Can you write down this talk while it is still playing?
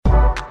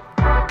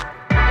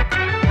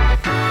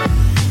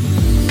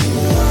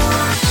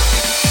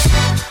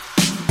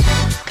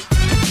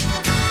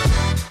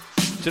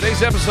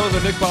Today's episode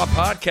of the Nick Bob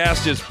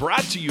Podcast is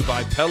brought to you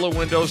by Pella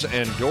Windows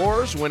and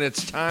Doors. When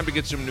it's time to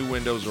get some new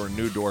windows or a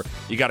new door,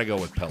 you got to go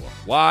with Pella.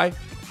 Why?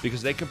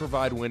 Because they can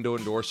provide window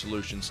and door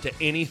solutions to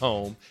any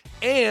home,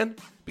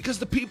 and because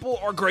the people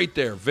are great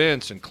there.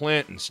 Vince and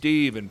Clint and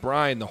Steve and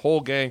Brian, the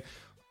whole gang,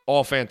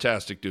 all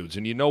fantastic dudes.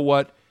 And you know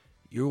what?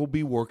 You will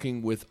be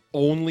working with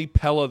only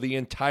Pella the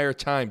entire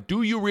time.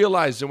 Do you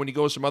realize that when you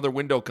go to some other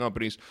window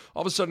companies,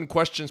 all of a sudden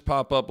questions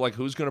pop up like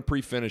who's going to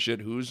pre-finish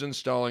it, who's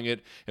installing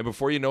it, and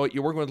before you know it,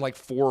 you're working with like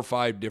 4 or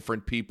 5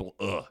 different people.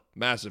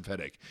 Massive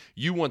headache.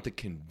 You want the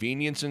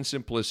convenience and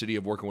simplicity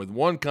of working with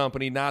one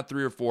company, not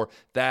 3 or 4.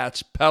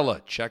 That's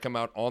Pella. Check them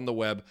out on the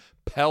web,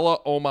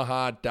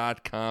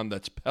 PellaOmaha.com.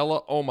 That's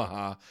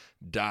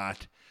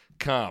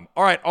PellaOmaha.com.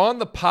 All right, on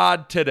the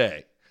pod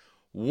today,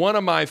 one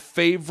of my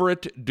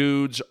favorite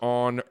dudes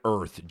on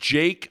earth,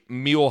 Jake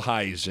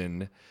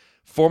Muehlheisen,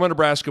 former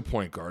Nebraska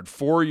point guard,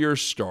 4-year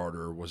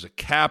starter, was a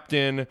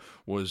captain,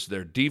 was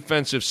their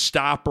defensive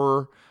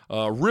stopper,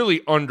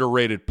 really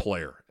underrated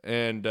player.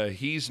 And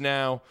he's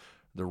now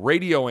the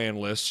radio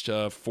analyst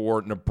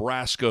for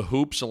Nebraska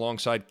Hoops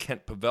alongside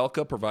Kent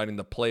Pavelka, providing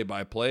the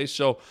play-by-play.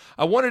 So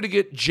I wanted to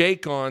get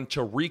Jake on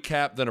to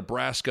recap the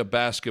Nebraska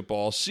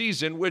basketball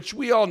season, which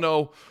we all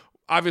know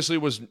obviously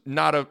was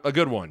not a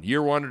good one.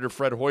 Year one under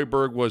Fred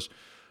Hoiberg was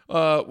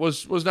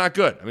not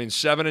good. I mean,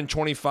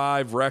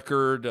 7-25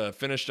 record,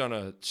 finished on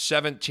a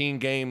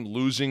 17-game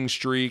losing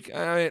streak.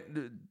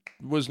 It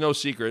was no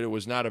secret. It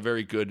was not a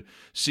very good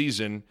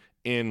season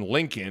in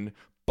Lincoln,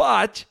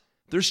 but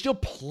there's still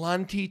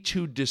plenty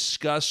to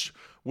discuss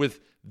with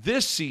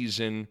this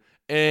season,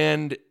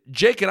 and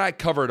Jake and I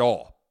cover it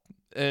all.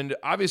 And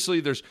obviously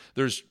there's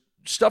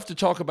stuff to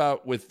talk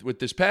about with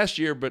this past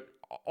year, but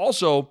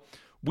also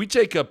we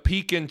take a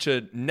peek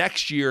into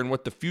next year and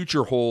what the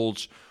future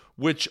holds,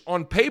 which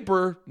on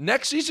paper,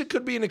 next season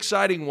could be an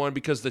exciting one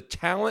because the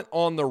talent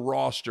on the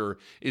roster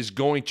is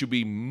going to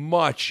be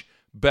much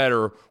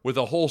better with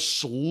a whole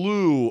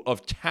slew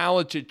of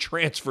talented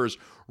transfers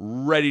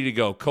ready to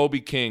go.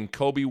 Kobe King,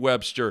 Kobe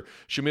Webster,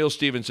 Shamil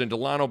Stevenson,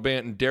 Delano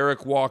Banton,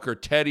 Derek Walker,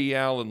 Teddy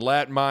Allen,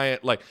 Lat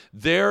Myatt. Like,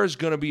 there's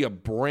going to be a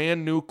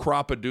brand new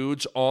crop of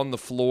dudes on the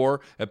floor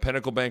at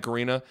Pinnacle Bank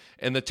Arena,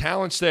 and the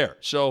talent's there.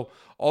 So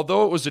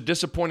although it was a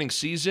disappointing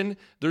season,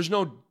 there's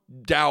no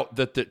doubt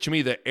that, to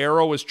me, the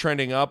arrow is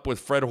trending up with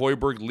Fred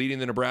Hoiberg leading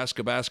the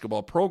Nebraska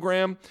basketball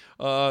program.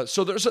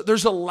 So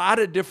there's a lot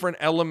of different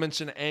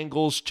elements and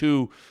angles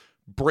to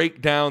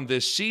break down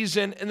this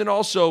season, and then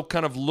also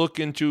kind of look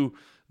into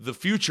the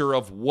future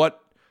of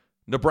what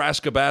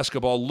Nebraska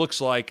basketball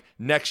looks like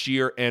next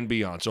year and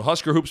beyond. So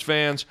Husker Hoops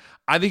fans,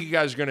 I think you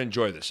guys are going to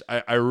enjoy this.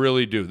 I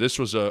really do. This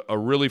was a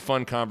really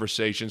fun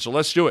conversation, so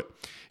let's do it.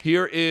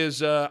 Here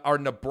is our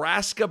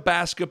Nebraska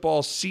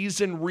basketball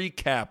season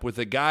recap with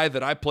a guy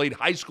that I played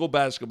high school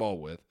basketball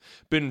with,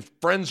 been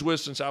friends with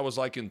since I was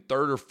like in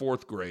 3rd or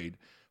 4th grade,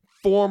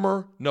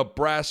 former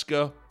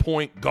Nebraska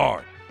point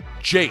guard,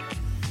 Jake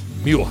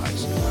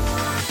Muehlheisen.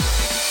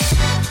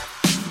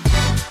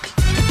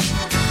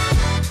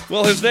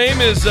 Well, his name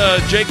is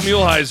Jake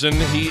Muehlheisen.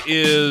 He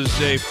is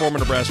a former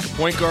Nebraska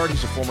point guard.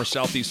 He's a former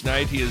Southeast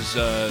Knight. He is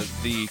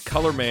the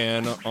color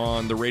man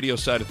on the radio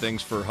side of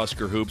things for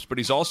Husker Hoops, but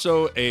he's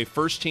also a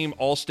first-team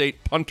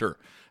All-State punter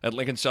at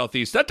Lincoln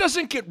Southeast. That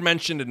doesn't get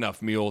mentioned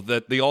enough, Mule,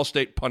 that the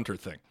All-State punter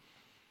thing.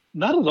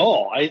 Not at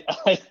all. A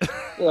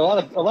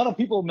lot of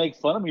people make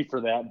fun of me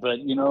for that, but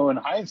in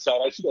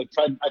hindsight, I should have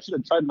tried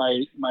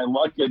my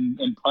luck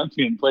in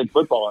punting and played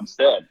football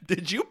instead.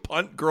 Did you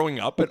punt growing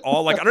up at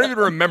all? Like, I don't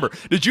even remember.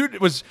 Did you?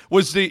 Was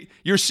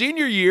your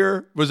senior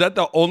year? Was that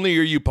the only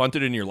year you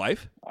punted in your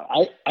life?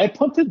 I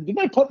punted. Didn't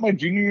I punt my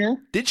junior year?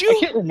 Did you? I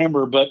can't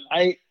remember, but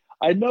I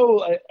know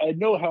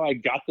how I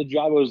got the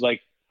job. It was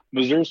like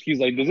Mazurski's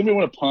like, does anybody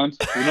want to punt?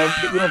 We don't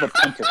have a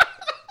punter.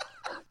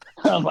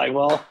 I'm like,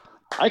 well,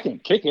 I can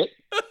kick it,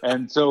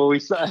 and so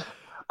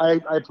I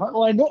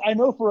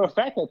know for a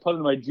fact I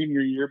punted my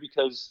junior year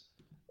because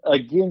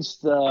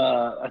against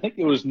I think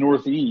it was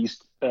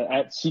Northeast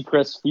at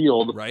Seacrest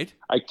Field, right?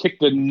 I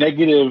kicked a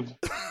negative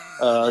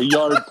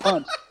yard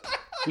punt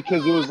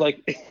because it was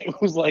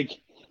like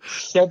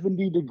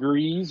 70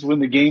 degrees when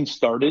the game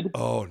started.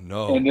 Oh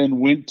no! And then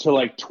went to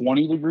like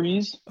 20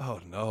 degrees. Oh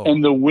no!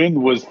 And the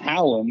wind was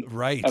howling.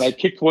 Right. And I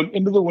kicked one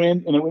into the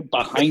wind, and it went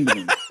behind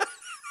me.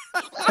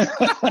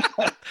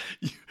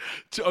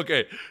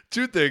 Okay,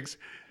 2 things.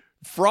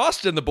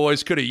 Frost and the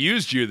boys could have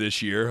used you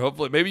this year.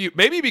 Hopefully,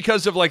 maybe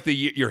because of like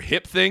your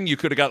hip thing, you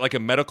could have got like a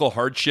medical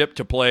hardship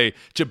to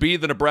be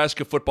the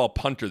Nebraska football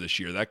punter this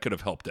year. That could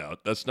have helped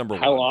out. That's number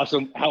one. How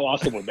awesome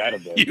would that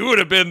have been? You would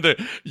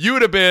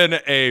have been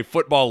a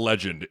football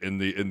legend in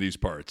these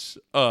parts.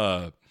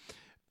 But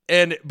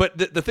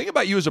the thing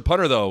about you as a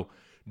punter though,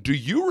 do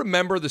you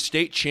remember the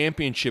state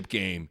championship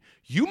game?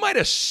 You might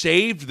have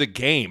saved the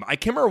game. I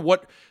can't remember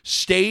what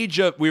stage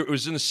it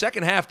was in the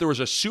second half. There was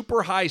a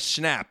super high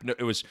snap.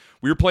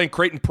 We were playing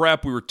Creighton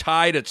Prep. We were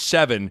tied at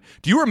 7.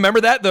 Do you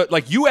remember that?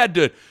 You had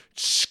to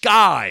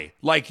sky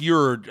I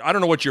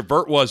don't know what your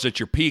vert was at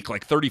your peak,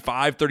 like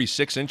 35,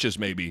 36 inches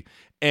maybe.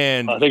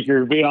 And I think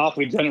you're being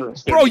awfully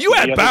generous. bro, you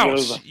had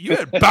bounce. You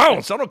had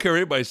bounce. I don't care what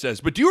anybody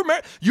says. But do you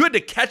remember you had to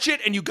catch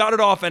it and you got it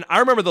off? And I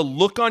remember the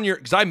look on your,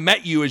 because I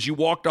met you as you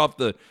walked off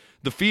the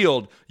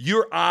field.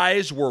 Your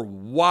eyes were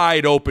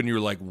wide open. You were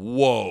like,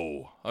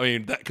 whoa. I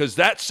mean, because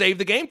that saved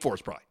the game for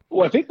us, probably.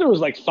 Well, I think there was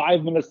like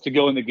 5 minutes to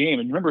go in the game,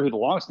 and you remember who the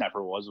long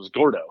snapper was? It was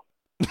Gordo.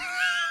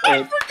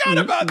 I forgot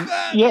about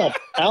that. Yeah,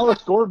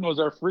 Alex Gordon was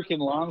our freaking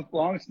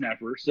long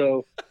snapper.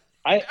 So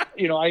I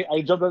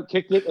jumped up,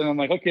 kicked it, and I'm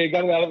like, okay,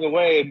 got it out of the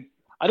way, and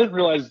I didn't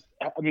realize.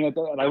 I mean,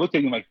 I looked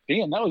at him like,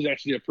 damn, that was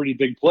actually a pretty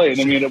big play, and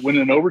then we ended up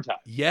winning in overtime.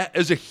 Yeah, it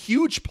was a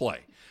huge play.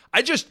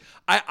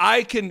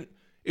 I can.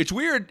 It's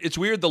weird. It's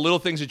weird the little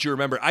things that you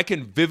remember. I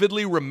can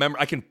vividly remember.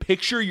 I can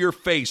picture your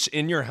face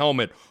in your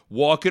helmet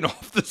walking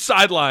off the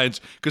sidelines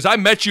because I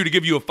met you to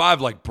give you a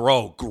 5. Like,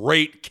 bro,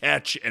 great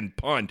catch and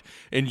punt,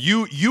 and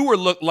you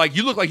looked like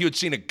you had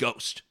seen a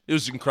ghost. It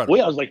was incredible.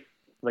 Well, I was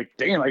like,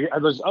 damn, I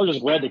was just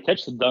glad to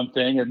catch the dumb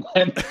thing, and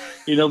then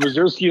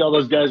Mazursky and all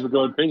those guys were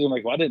going crazy. I'm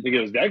like, well, I didn't think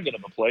it was that good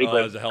of a play,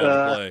 but it was a hell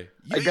of a play.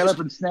 I got up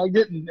and snagged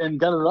it and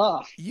got it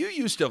off. You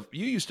used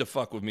to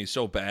fuck with me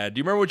so bad. Do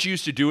you remember what you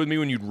used to do with me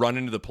when you'd run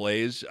into the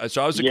plays?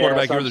 So I was the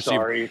quarterback, you were the receiver.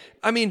 Sorry.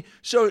 I mean,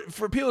 so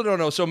for people who don't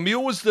know, so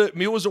Mule was the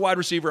wide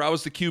receiver, I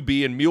was the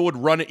QB, and Mule would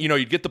run it.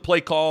 You'd get the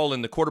play call,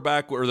 and the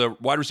quarterback or the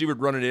wide receiver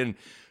would run it in.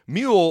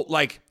 Mule,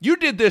 like, you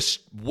did this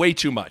way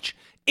too much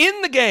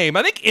in the game.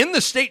 I think in the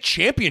state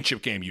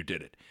championship game, you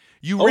did it.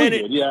 You ran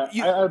it. Yeah,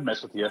 I would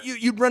mess with you.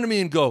 You'd run to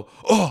me and go,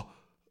 oh,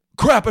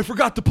 crap, I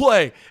forgot the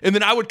play. And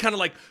then I would kind of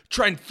like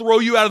try and throw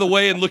you out of the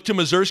way and look to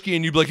Mazursky,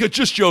 and you'd be like,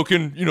 just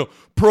joking,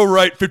 pro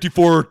right,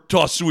 54,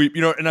 toss sweep,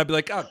 and I'd be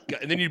like, oh,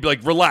 God. And then you'd be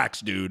like, relax,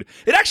 dude.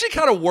 It actually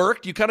kind of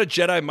worked. You kind of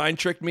Jedi mind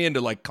tricked me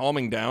into like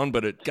calming down,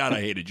 but God, I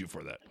hated you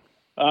for that.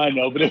 I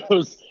know, but it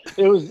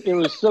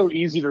was so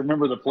easy to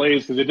remember the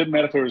plays because it didn't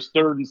matter if it was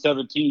 3rd and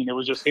 17. It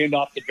was just hand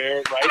off to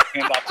Barrett right,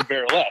 hand off to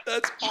Barrett left.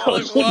 That's all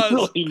it was. Didn't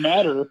really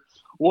matter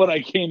what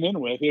I came in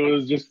with. It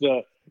was just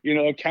a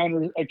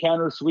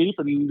counter sweep,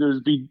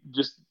 and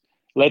just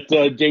let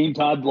Dane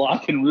Todd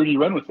block and Rudy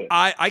run with it.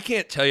 I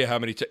can't tell you how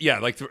many.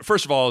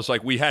 First of all, it's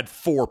like we had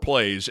 4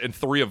 plays and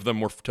 3 of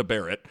them were to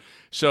Barrett.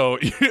 So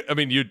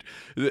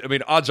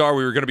odds are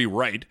we were going to be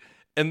right.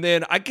 And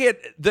then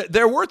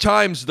there were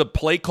times the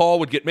play call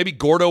would get, maybe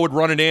Gordo would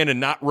run it in and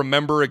not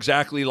remember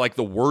exactly like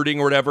the wording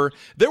or whatever.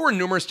 There were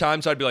numerous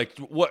times I'd be like,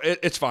 "What?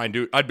 It's fine,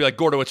 dude." I'd be like,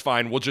 "Gordo, it's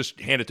fine. We'll just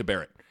hand it to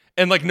Barrett."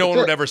 And like no one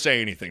would ever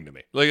say anything to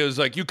me. Like it was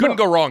like you couldn't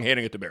go wrong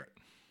handing it to Barrett.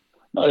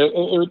 No,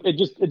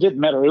 it didn't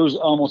matter. It was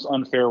almost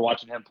unfair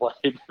watching him play.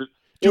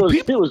 It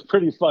was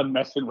pretty fun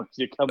messing with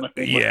you coming.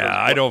 Yeah,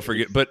 I don't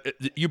forget. But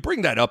you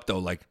bring that up though.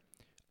 Like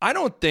I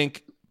don't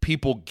think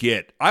people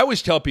get. I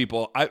always tell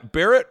people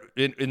Barrett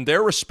in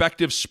their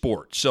respective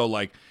sports. So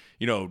like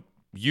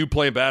you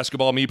playing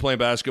basketball, me playing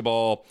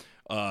basketball.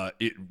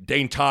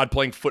 Dane Todd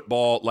playing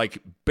football. Like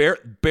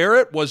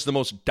Barrett was the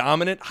most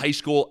dominant high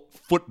school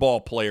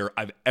football player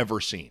I've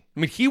ever seen. I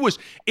mean,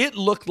 it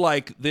looked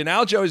like the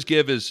analogy I always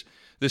give is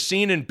the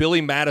scene in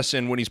Billy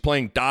Madison when he's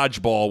playing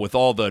dodgeball with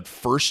all the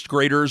first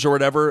graders or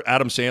whatever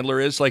Adam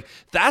Sandler is. Like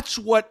that's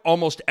what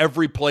almost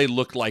every play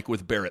looked like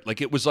with Barrett.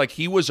 Like it was like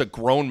he was a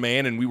grown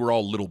man and we were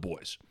all little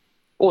boys.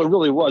 Well, it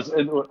really was.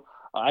 And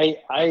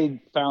I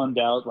found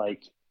out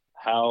like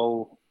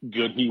how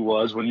good he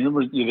was when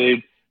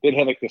they'd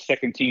have like the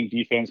second team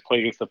defense play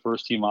against the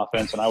first team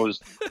offense. And I was,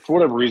 for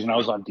whatever reason, I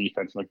was on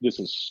defense. Like, this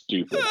is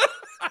stupid.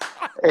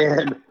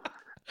 And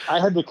I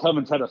had to come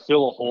and try to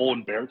fill a hole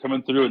in Barrett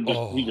coming through and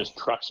he just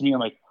trucks me. I'm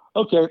like,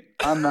 okay,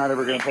 I'm not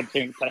ever going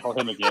to tackle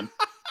him again.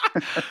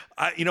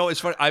 It's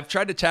funny. I've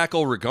tried to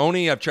tackle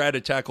Rigoni. I've tried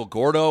to tackle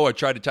Gordo. I've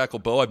tried to tackle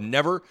Bo. I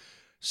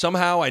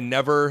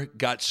never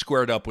got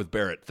squared up with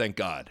Barrett. Thank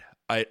God.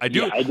 I do.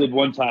 Yeah, I did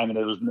one time, and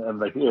I was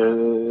like,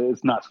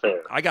 it's not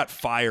fair. I got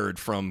fired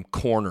from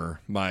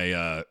corner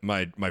my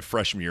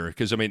freshman year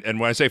because and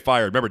when I say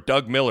fired, remember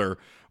Doug Miller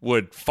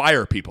would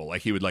fire people.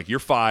 Like he would like, you're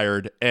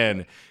fired,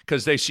 and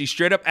because she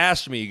straight up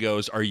asked me, he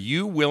goes, "Are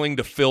you willing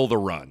to fill the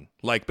run?"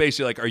 Like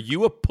basically, like, are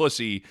you a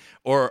pussy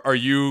or do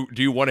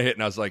you want to hit?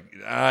 And I was like,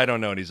 I don't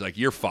know. And he's like,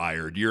 you're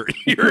fired. You're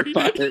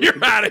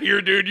out of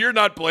here, dude. You're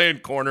not playing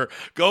corner.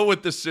 Go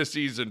with the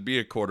sissies and be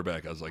a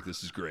quarterback. I was like,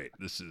 this is great.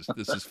 This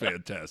is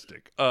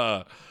fantastic.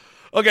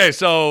 Okay,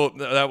 so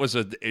that was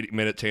a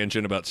 8-minute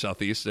tangent about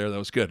Southeast there. That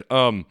was good.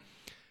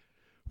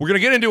 We're going to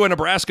get into a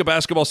Nebraska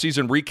basketball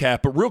season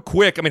recap, but real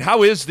quick,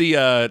 how is the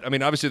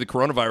obviously the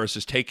coronavirus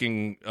is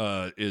taking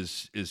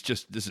is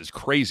just, this is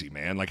crazy,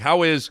 man. Like,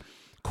 how is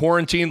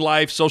quarantine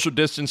life, social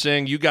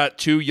distancing? You got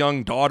 2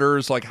 young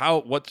daughters. Like,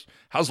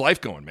 how's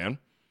life going, man?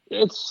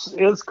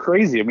 It's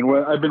crazy.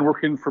 I've been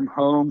working from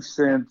home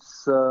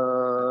since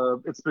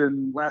it's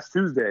been last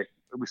Tuesday.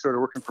 We started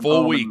working from home.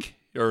 Full week,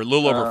 or a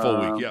little over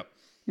full week, yeah.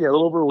 Yeah, a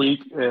little over a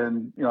week,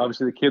 and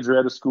obviously the kids are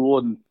out of school,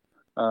 and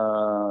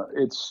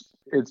it's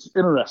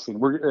interesting.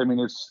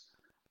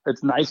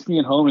 It's nice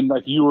being home, and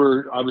like you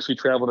were obviously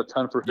traveling a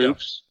ton for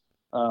hoops,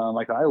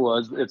 like I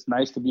was. It's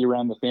nice to be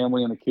around the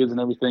family and the kids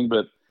and everything,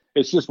 but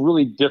it's just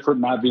really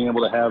different not being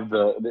able to have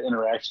the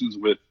interactions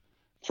with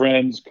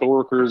friends,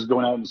 coworkers,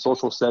 going out in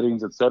social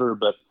settings, et cetera.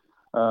 But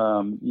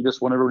you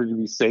just want everybody to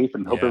be safe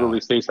and hope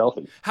everybody stays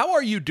healthy. How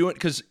are you doing?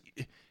 Because,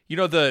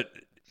 the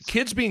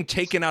kids being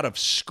taken out of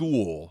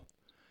school,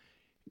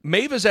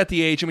 Maeve is at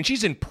the age,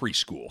 she's in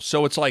preschool.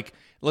 So it's like,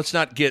 it's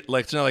not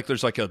like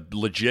there's like a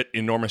legit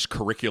enormous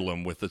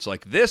curriculum with it's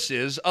like, this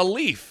is a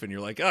leaf. And you're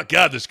like, oh,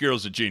 God, this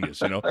girl's a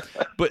genius,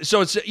 But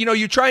so it's,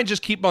 you try and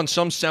just keep on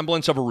some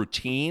semblance of a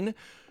routine.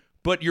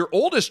 But your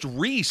oldest,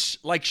 Reese,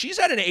 like she's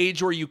at an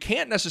age where you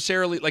can't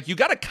necessarily, like you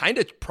got to kind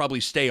of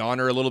probably stay on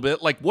her a little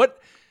bit. Like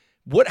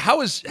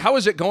how is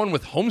it going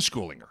with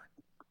homeschooling her?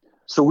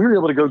 So we were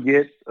able to go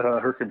get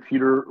her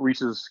computer,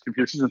 Reese's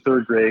computer. She's in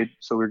 3rd grade.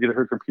 So we were getting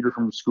her computer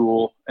from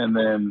school, and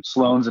then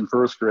Sloane's in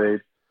 1st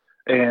grade.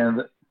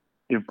 And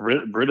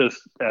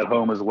Britta's at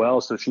home as well.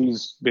 So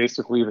she's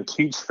basically the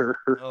teacher.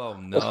 Oh,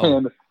 no.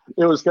 And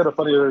it was kind of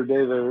funny the other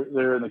day.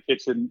 They're in the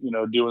kitchen,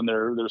 doing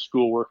their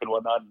schoolwork and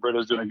whatnot. And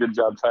Britta's doing a good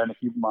job trying to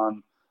keep them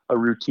on a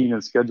routine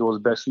and schedule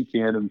as best she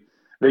can. And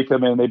they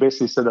come in, they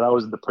basically said that I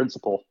was the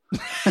principal.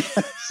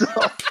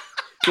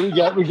 So we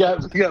got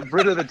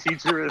Britta the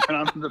teacher, and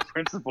I'm the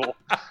principal.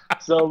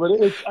 So, but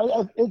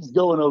it's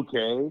going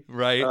okay,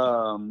 right?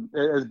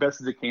 As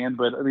best as it can.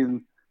 But they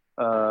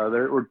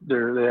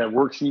have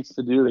worksheets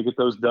to do. They get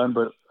those done.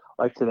 But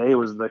like today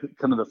was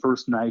kind of the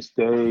first nice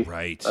day,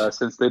 right?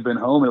 Since they've been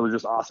home. It was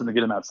just awesome to get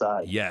them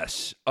outside.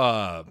 Yes.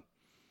 Okay.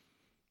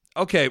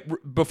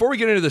 Before we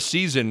get into the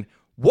season,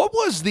 what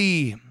was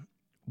the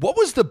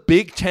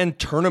Big Ten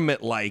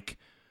tournament like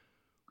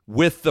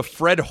with the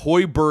Fred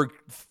Hoiberg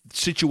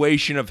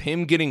situation of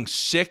him getting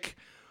sick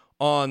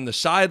on the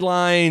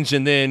sidelines?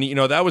 And then,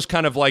 that was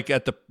kind of like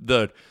at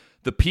the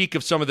peak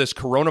of some of this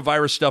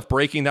coronavirus stuff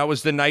breaking. That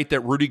was the night that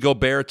Rudy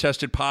Gobert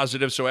tested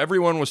positive. So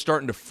everyone was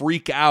starting to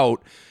freak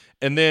out.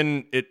 And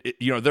then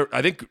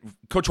I think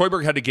Coach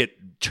Hoiberg had to get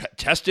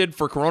tested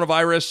for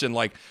coronavirus. And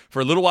like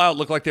for a little while, it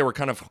looked like they were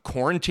kind of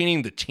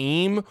quarantining the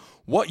team.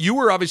 You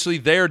were obviously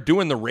there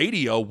doing the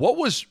radio.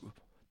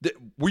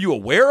 Were you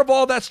aware of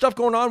all that stuff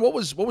going on? What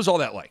was all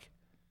that like?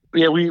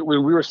 Yeah, we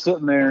were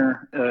sitting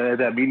there at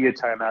that media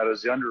timeout. It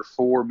was the under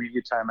 4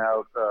 media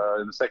timeout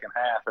in the second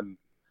half, and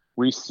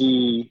we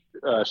see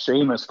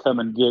Seamus come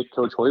and get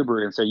Coach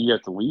Hoiberg and say, "You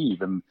have to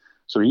leave." And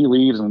so he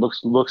leaves and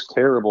looks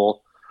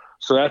terrible.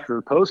 So after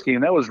the post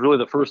game, that was really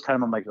the first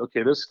time I'm like,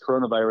 okay, this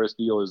coronavirus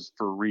deal is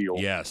for real.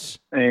 Yes.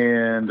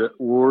 And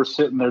we're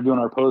sitting there doing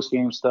our post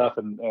game stuff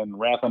and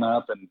wrapping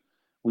up, and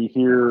we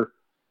hear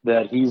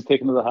that he's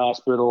taken to the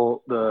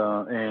hospital,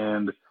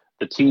 and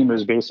the team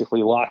is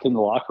basically locked in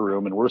the locker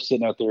room, and we're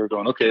sitting out there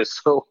going, okay,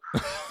 so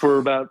for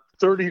about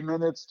 30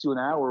 minutes to an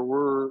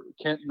hour,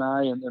 Kent and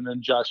I, and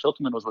then Josh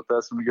Hiltman was with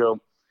us, and we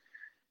go,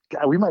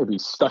 God, we might be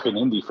stuck in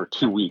Indy for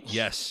 2 weeks.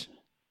 Yes.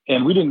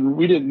 And we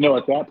didn't know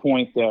at that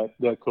point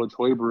that Coach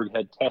Hoiberg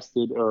had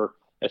tested or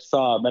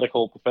saw a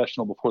medical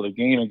professional before the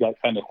game and got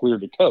kind of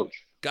cleared to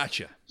coach.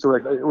 Gotcha. So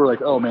we're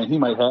like, oh man, he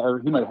might have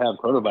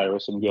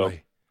coronavirus, and we go,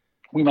 right.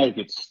 We might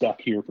get stuck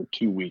here for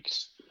 2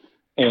 weeks.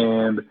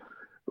 And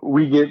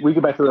we get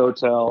back to the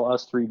hotel,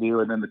 us three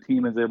do, and then the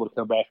team is able to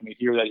come back, and we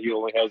hear that he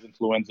only has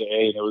influenza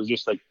A, and it was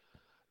just like,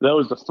 that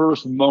was the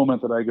first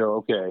moment that I go,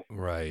 okay,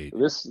 right,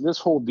 this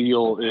whole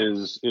deal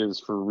is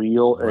for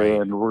real,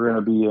 right. And we're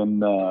going to be in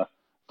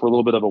for a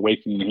little bit of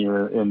awakening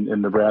here in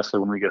Nebraska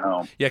when we get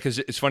home. Yeah, because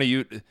it's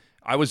funny,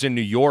 I was in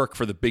New York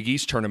for the Big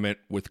East tournament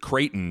with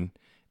Creighton.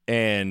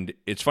 And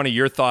it's funny,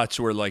 your thoughts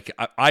were like,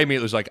 I mean,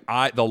 it was like,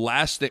 the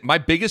last thing, my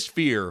biggest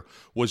fear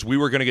was we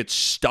were going to get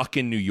stuck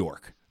in New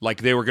York.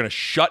 Like they were going to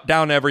shut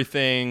down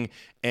everything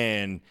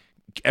and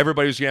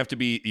everybody was going to have to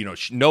be,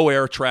 no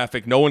air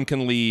traffic, no one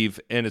can leave.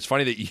 And it's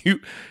funny that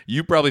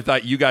you probably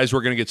thought you guys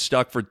were going to get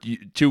stuck for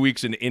 2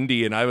 weeks in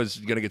Indy and I was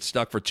going to get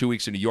stuck for 2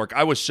 weeks in New York.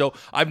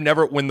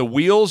 When the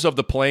wheels of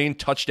the plane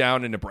touched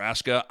down in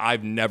Nebraska,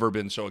 I've never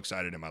been so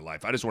excited in my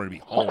life. I just wanted to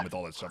be home with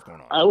all that stuff going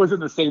on. I was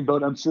in the same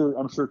boat. I'm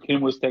sure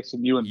Kim was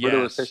texting you and Britta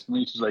was texting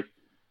me. She's like,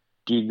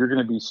 dude, you're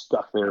going to be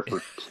stuck there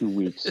for 2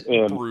 weeks.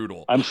 And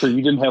brutal. I'm sure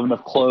you didn't have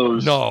enough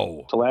clothes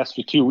to last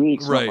you 2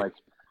 weeks. Right.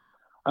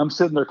 I'm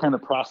sitting there kind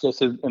of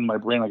processing in my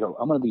brain. I go,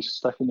 I'm going to be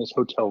stuck in this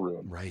hotel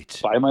room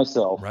by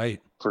myself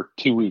for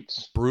 2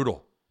 weeks.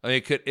 Brutal. I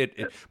mean,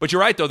 but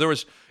you're right, though. There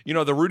was,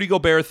 the Rudy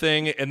Gobert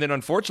thing, and then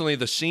unfortunately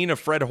the scene of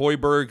Fred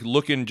Hoiberg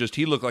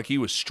he looked like he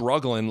was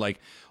struggling. Like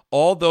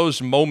all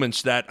those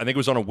moments that I think it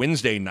was on a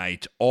Wednesday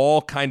night,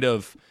 all kind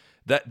of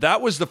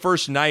that was the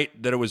first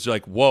night that it was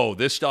like, whoa,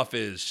 this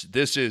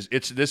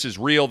is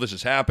real. This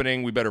is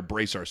happening. We better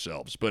brace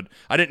ourselves. But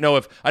I didn't know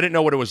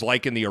what it was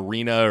like in the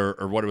arena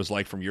or what it was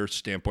like from your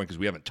standpoint because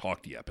we haven't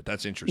talked yet. But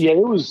that's interesting. Yeah,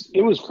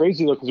 it was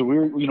crazy though because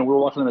we were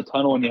walking in the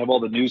tunnel and you have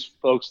all the news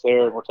folks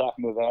there and we're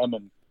talking to them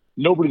and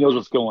nobody knows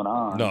what's going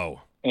on.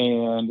 No.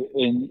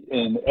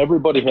 And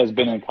everybody has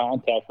been in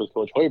contact with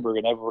Coach Hoiberg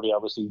and everybody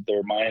obviously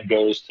their mind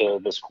goes to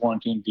this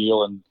quarantine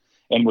deal and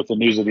with the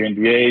news of the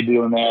NBA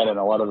doing that and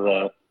a lot of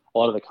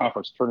the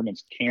conference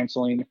tournaments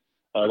canceling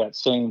that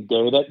same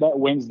day. That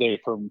Wednesday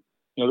from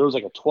there was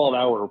like a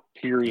 12-hour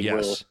period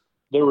where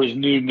there was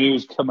new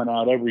news coming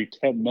out every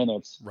 10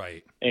 minutes.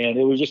 Right. And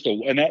it was just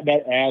and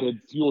that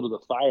added fuel to the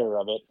fire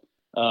of it.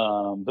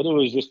 But it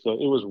was just,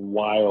 it was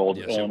wild.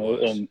 Yes, it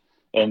was.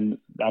 And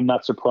I'm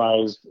not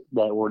surprised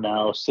that we're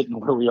now sitting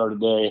where we are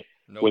today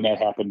when that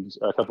happened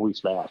a couple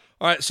weeks back.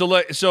 All right.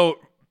 So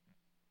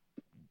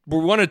we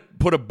want to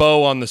put a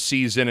bow on the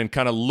season and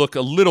kind of look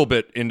a little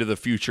bit into the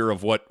future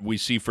of what we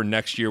see for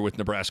next year with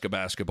Nebraska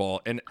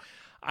basketball. And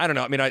I don't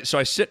know. I mean, I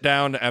sit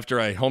down after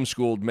I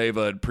homeschooled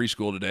Mava at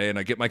preschool today, and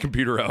I get my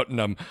computer out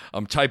and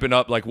I'm typing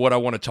up like what I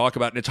want to talk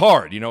about, and it's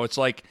hard. It's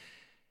like,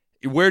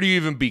 where do you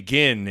even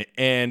begin?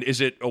 And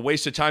is it a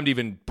waste of time to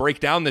even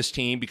break down this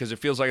team because it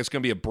feels like it's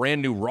going to be a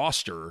brand new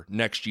roster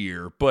next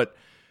year? But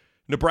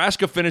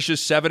Nebraska finishes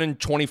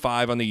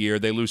 7-25 on the year.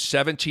 They lose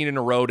 17 in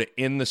a row to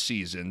end the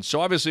season. So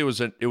obviously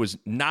it was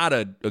not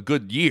a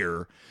good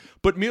year.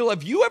 But Mule,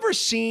 have you ever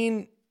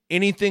seen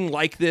anything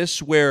like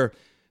this where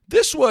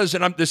this was,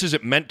 and this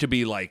isn't meant to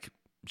be like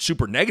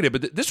super negative,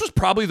 but this was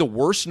probably the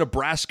worst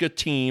Nebraska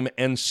team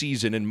and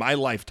season in my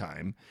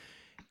lifetime.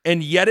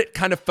 And yet it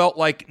kind of felt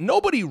like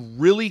nobody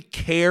really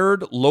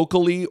cared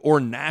locally or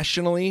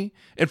nationally.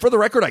 And for the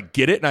record, I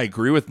get it, and I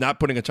agree with not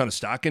putting a ton of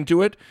stock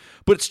into it.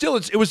 But still,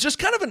 it was just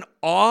kind of an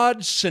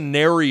odd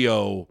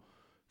scenario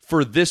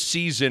for this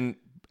season,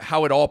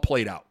 how it all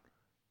played out.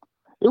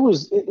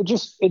 It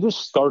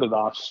just started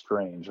off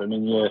strange. I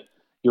mean,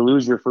 you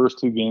lose your first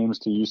two games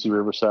to UC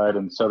Riverside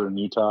and Southern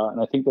Utah,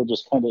 and I think that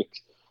just kind of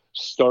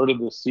started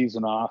the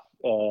season off,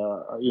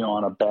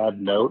 on a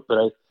bad note.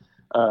 But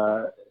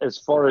as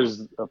far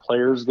as the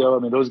players go, I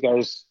mean, those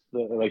guys,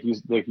 like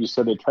you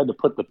said, they tried to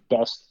put the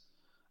best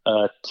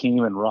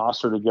team and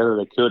roster together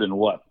they could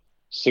in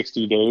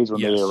 60 days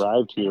when they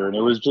arrived here. And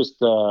it was just,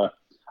 I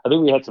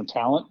think we had some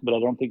talent, but I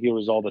don't think it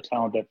was all the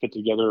talent that fit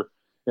together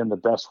in the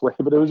best way.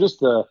 But it was just,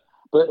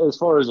 but as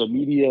far as a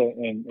media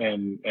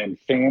and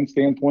fan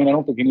standpoint, I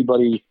don't think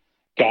anybody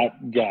got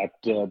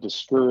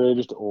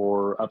discouraged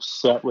or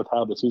upset with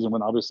how the season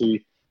went.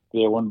 Obviously,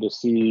 they wanted to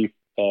see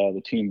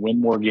the team win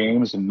more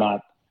games and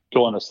not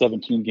go on a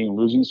 17-game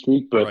losing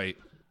streak. But right.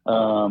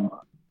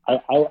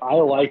 I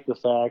like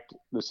the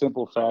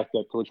simple fact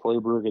that Coach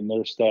Hoiberg and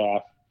their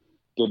staff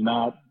did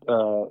not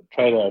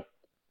try to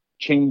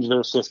change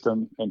their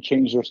system and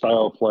change their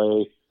style of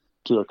play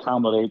to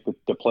accommodate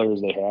the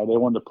players they had. They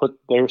wanted to put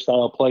their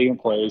style of play in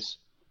place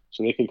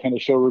so they could kind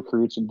of show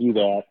recruits and do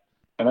that.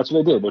 And that's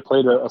what they did. They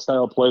played a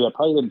style of play that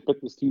probably didn't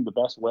fit this team the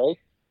best way,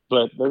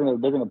 but they're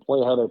gonna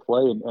play how they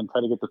play and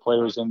try to get the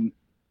players in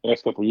the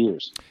next couple of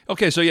years.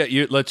 Okay, so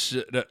let's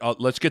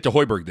get to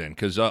Hoiberg then,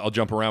 because I'll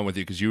jump around with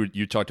you because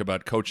you talked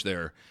about coach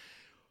there.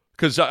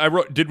 Because I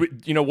wrote,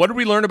 what did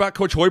we learn about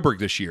Coach Hoiberg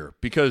this year?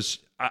 Because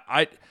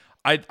I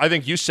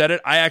think you said it.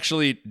 I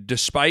actually,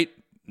 despite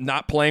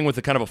not playing with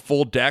a kind of a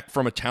full deck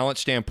from a talent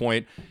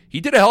standpoint, he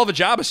did a hell of a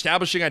job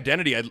establishing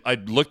identity. I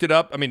looked it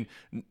up. I mean,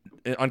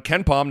 on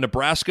KenPom,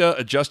 Nebraska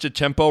adjusted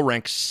tempo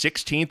ranked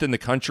 16th in the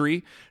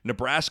country.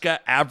 Nebraska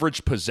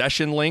average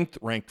possession length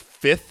ranked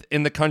 5th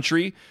in the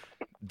country.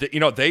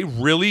 They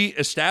really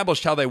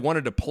established how they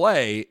wanted to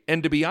play.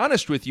 And to be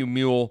honest with you,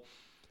 Mule,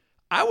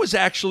 I was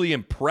actually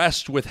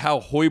impressed with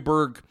how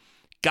Hoiberg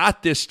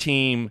got this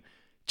team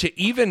to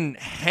even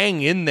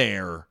hang in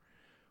there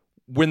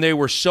when they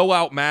were so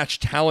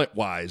outmatched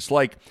talent-wise.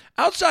 Like,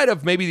 outside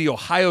of maybe the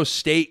Ohio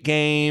State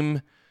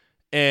game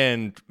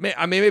and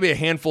maybe a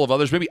handful of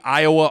others, maybe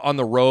Iowa on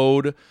the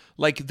road,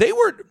 like,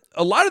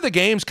 a lot of the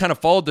games kind of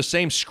followed the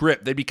same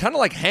script. They'd be kind of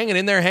like hanging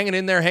in there, and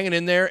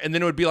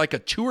then it would be like a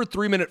 2 or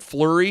 3 minute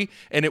flurry,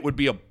 and it would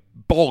be a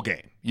ball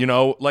game,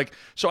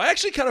 So I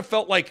actually kind of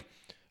felt like,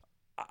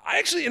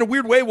 in a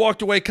weird way,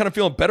 walked away kind of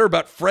feeling better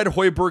about Fred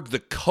Hoiberg, the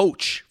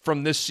coach,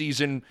 from this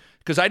season,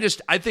 because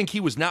I think he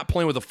was not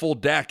playing with a full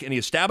deck, and he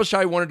established how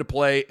he wanted to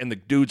play, and the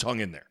dudes hung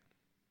in there.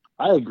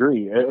 I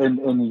agree, and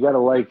you gotta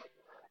like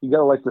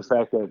the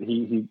fact that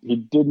he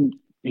didn't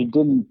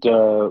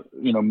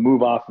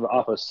move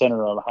off a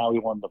center of how he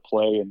wanted to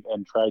play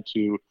and try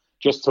to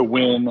just to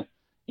win,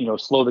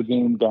 slow the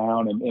game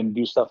down and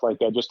do stuff like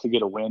that just to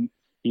get a win.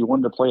 He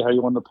wanted to play how he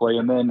wanted to play,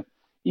 and then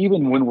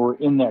even when we're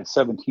in that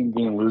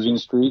 17-game losing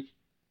streak,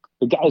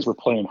 the guys were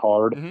playing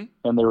hard,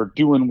 and they were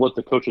doing what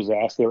the coaches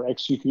asked. They were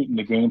executing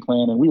the game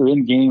plan, and we were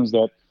in games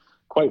that,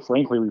 quite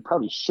frankly, we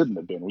probably shouldn't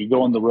have been. We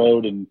go on the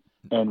road, and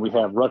we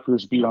have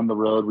Rutgers beat on the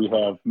road. We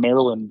have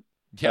Maryland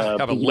have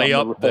a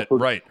layup.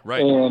 Right.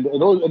 And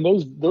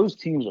those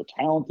teams are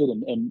talented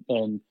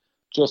and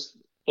just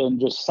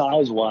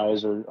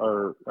size-wise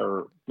are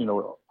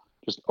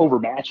just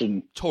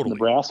overmatching totally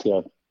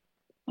Nebraska.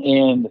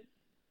 And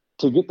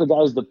to get the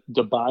guys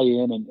to buy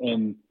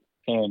in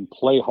and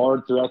play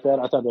hard throughout that,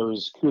 I thought there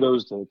was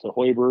kudos to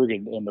Hoiberg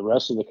and the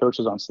rest of the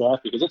coaches on staff,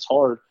 because it's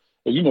hard.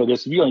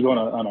 This, if you go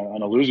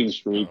on a losing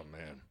streak,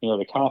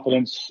 the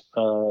confidence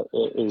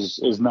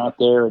is not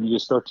there, and you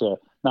just start to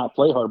not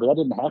play hard. But that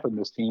didn't happen to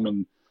this team,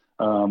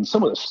 and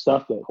some of the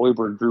stuff that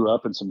Hoiberg drew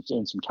up in some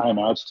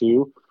timeouts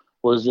too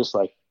was just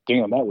like,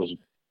 damn, that was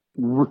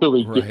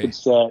really good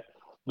set.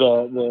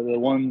 The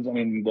ones, I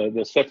mean,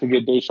 the set to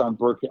get Deshaun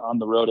Burke on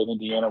the road in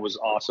Indiana was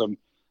awesome.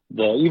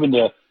 Even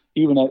at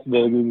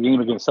the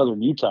game against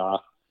Southern Utah,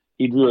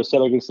 he drew a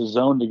set against the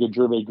zone to get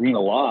Jervay Green a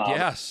lob.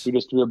 Yes. We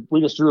just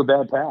drew a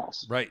bad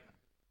pass. Right.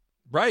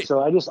 So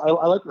I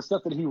like the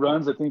stuff that he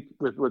runs. I think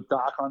with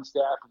Doc on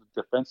staff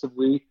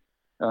defensively,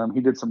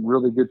 he did some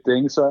really good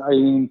things. So I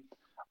mean,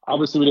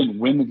 obviously we didn't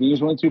win the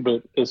games we went to,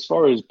 but as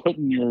far as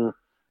putting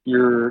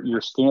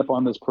your stamp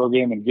on this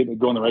program and getting it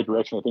going the right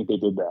direction, I think they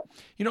did that.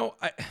 You know,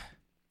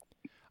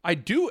 I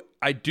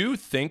do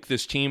think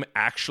this team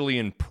actually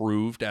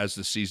improved as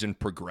the season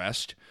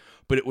progressed,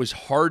 but it was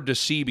hard to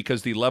see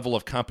because the level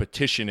of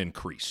competition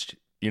increased.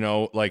 You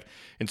know, like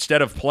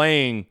instead of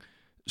playing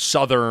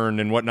Southern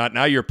and whatnot,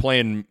 now you're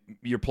playing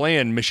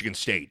Michigan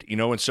State, you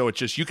know, and so it's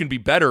just you can be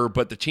better,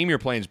 but the team you're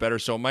playing is better,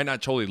 so it might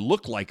not totally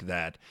look like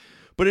that.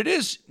 But it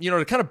is, you know,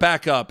 to kind of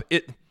back up,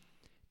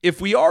 if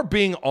we are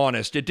being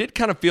honest, it did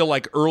kind of feel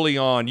like early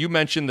on, you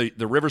mentioned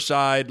the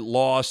Riverside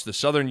loss, the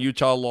Southern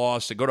Utah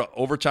loss, they go to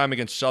overtime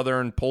against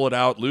Southern, pull it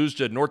out, lose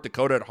to North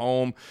Dakota at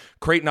home.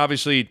 Creighton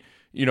obviously,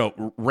 you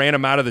know, ran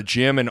them out of the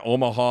gym in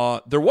Omaha.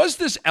 There was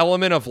this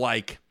element of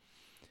like,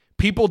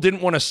 people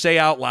didn't want to say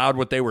out loud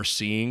what they were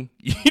seeing.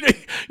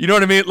 You know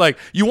what I mean? Like,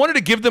 you wanted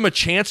to give them a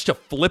chance to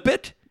flip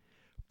it,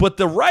 but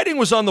the writing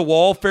was on the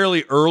wall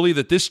fairly early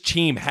that this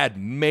team had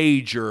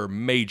major,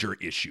 major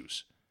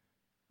issues.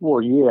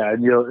 Well, yeah,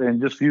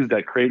 and just use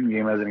that Creighton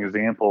game as an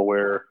example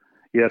where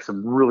you have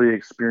some really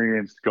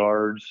experienced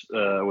guards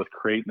with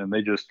Creighton, and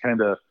they just kind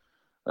of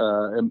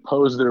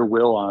imposed their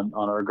will on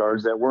our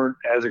guards that weren't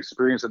as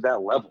experienced at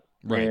that level.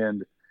 Right.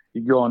 And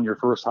you go on your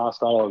first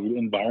hostile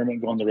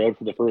environment, go on the road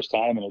for the first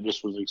time, and it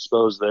just was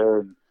exposed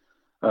there.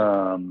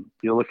 And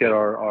you look at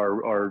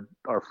our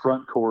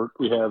front court,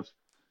 we have,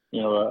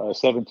 you know, a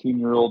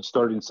 17-year-old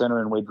starting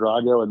center in Wade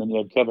Drago, and then you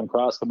have Kevin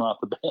Cross coming off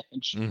the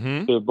bench.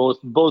 Mm-hmm. They're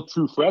both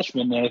true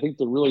freshmen, and I think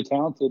they're really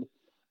talented.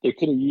 They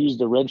could have used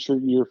a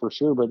redshirt year for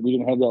sure, but we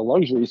didn't have that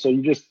luxury. So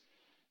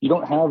you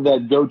don't have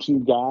that go-to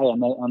guy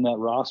on that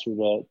roster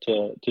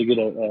to get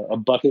a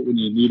bucket when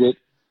you need it,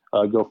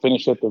 go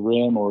finish at the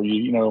rim, or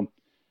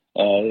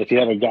if you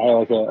have a guy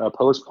like a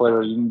post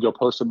player, you can go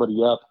post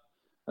somebody up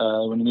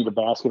when you need a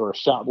basket or a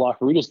shot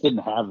blocker. We just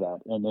didn't have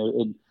that, and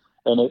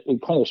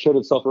it kind of showed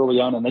itself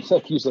early on. And it's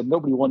like you said,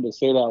 nobody wanted to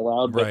say it out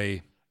loud, but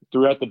right.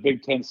 Throughout the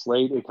Big Ten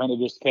slate, it kind of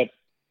just kept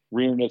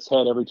rearing its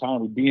head every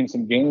time. We'd be in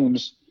some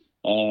games,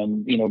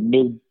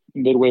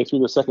 midway through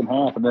the second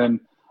half, and then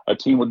a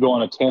team would go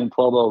on a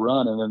 10-12-0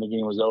 run, and then the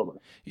game was over.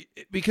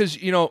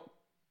 Because, you know,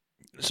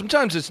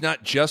 sometimes it's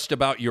not just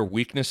about your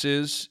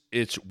weaknesses,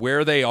 it's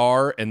where they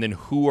are and then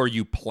who are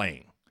you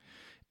playing.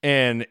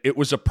 And it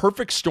was a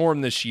perfect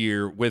storm this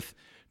year with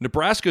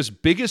Nebraska's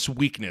biggest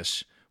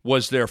weakness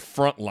was their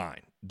front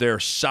line, their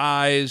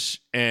size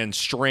and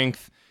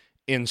strength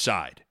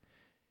inside.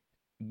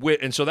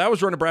 And so that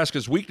was where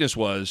Nebraska's weakness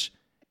was.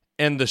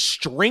 And the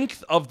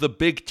strength of the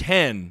Big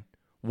Ten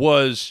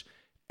was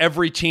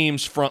every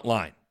team's front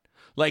line.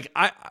 Like,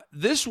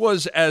 this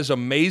was as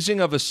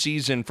amazing of a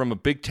season from a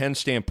Big Ten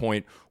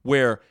standpoint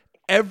where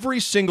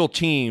every single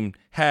team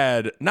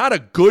had not a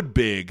good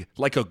big,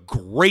 like a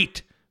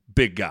great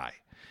big guy.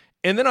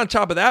 And then on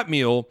top of that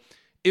meal,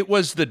 it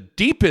was the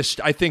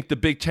deepest I think the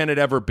Big Ten had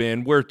ever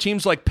been, where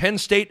teams like Penn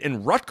State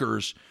and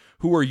Rutgers,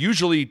 who are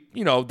usually,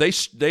 you know,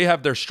 they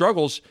have their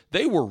struggles,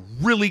 they were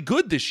really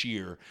good this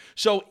year.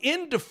 So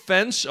in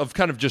defense of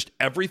kind of just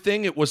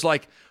everything, it was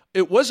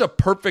a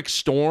perfect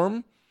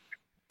storm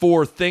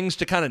for things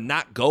to kind of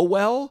not go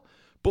well.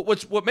 But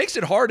what makes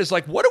it hard is,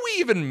 like, what do we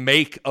even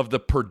make of the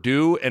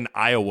Purdue and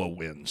Iowa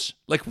wins?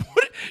 Like,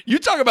 what you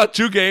talk about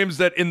two games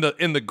that in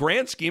the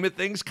grand scheme of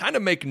things kind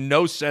of make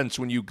no sense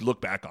when you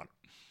look back on them.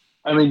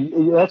 I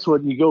mean, that's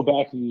what you go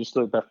back and you just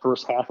look at that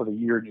first half of the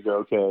year and you go,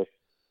 okay,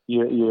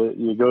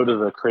 you go to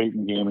the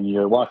Creighton game and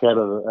you walk out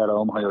of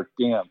Omaha, you're like,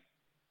 damn,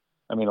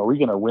 I mean, are we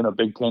going to win a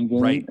Big Ten game?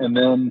 Right. And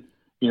then,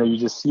 you know, you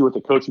just see what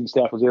the coaching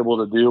staff was able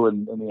to do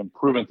and the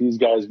improvement these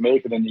guys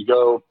make. And then you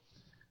go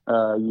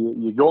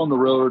on the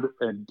road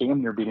and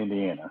damn near beat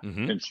Indiana.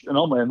 Mm-hmm. And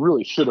Omaha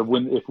really should have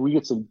won. If we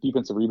get some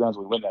defensive rebounds,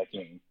 we win that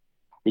game.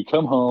 We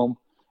come home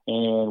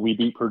and we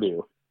beat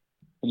Purdue.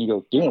 And you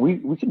go, damn,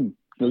 we can,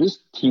 you know, this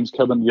team's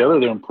coming together.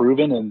 They're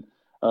improving. And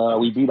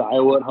we beat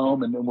Iowa at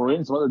home and we're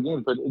in some other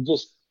games. But it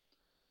just,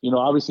 you know,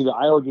 obviously the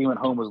Iowa game at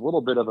home was a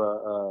little bit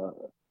of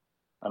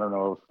I don't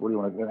know,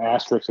 an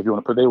asterisk if you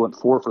want to put. They went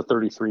 4 for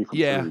 33 from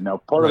three. Now,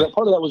 part of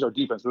that was our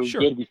defense. It was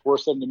good. We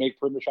forced them to make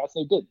perimeter shots,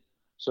 and they did.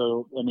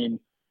 So, I mean,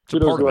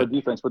 kudos to our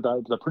defense. But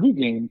the Purdue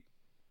game,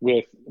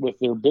 with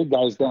their big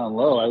guys down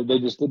low, they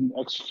just didn't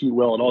execute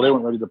well at all. They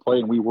weren't ready to play,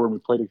 and we were. And we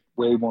played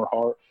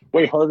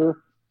way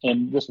harder,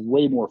 and just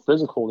way more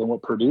physical than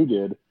what Purdue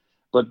did.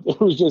 But it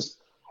was just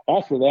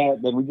after that,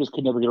 then we just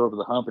could never get over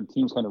the hump, and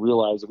teams kind of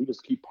realized that we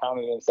just keep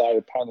pounding inside.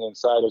 It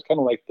was kind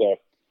of like the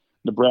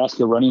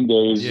Nebraska running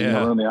days, you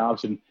know, in the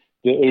option.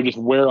 They would just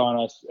wear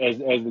on us as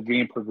the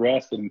game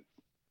progressed, and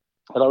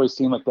it always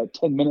seemed like that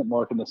 10-minute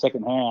mark in the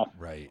second half,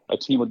 right, a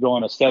team would go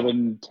on a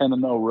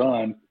 7-10-0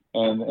 run,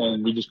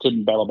 and we just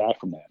couldn't battle back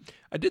from that.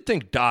 I did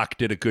think Doc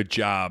did a good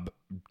job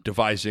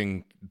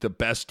devising the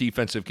best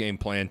defensive game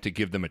plan to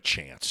give them a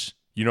chance.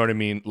 You know what I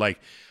mean? Like,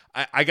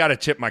 I got to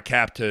tip my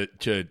cap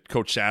to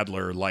Coach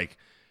Sadler. Like,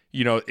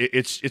 you know,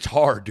 it's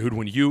hard, dude,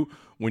 when you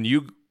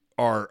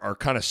are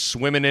kind of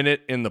swimming in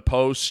it in the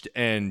post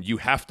and you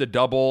have to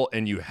double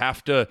and you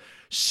have to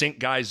sink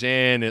guys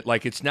in.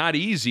 It's not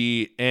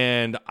easy.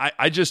 And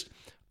I just,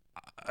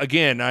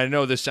 again, I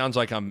know this sounds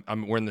like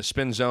we're in the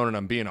spin zone and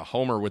I'm being a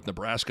homer with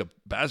Nebraska.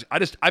 I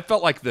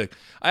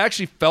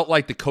actually felt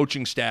like the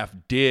coaching staff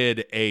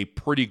did a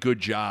pretty good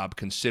job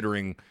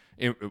considering,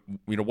 you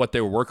know, what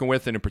they were working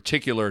with, and in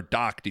particular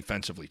Doc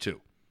defensively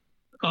too.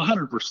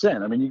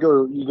 100%. I mean, you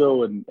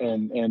go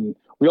and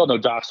we all know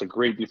Doc's a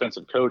great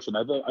defensive coach, and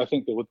I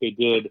think that what they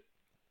did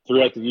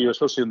throughout the year,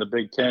 especially in the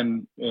Big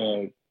Ten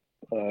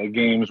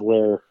games,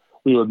 where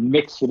we would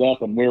mix it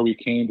up and where we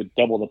came to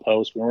double the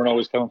post. We weren't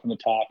always coming from the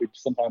top. We'd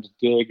sometimes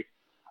dig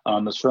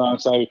on the strong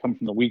side. We'd come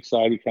from the weak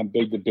side. We'd come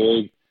big to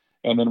big,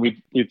 and then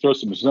we'd throw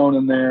some zone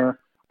in there.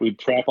 We'd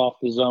trap off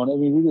the zone. I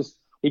mean,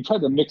 we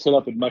tried to mix it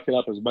up and muck it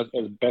up as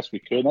best we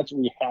could. And that's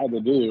what we had to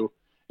do,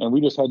 and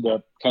we just had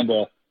to kind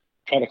of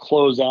try to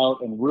close out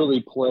and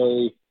really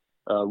play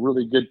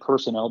really good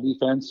personnel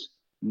defense,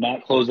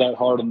 not close out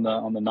hard on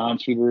the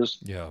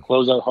non-shooters,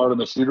 close out hard on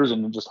the shooters,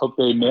 and just hope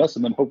they miss,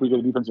 and then hope we get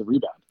a defensive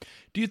rebound.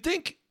 Do you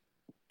think,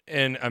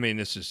 and I mean,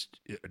 this is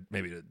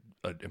maybe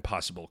an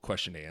impossible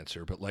question to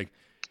answer, but like,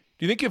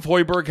 do you think if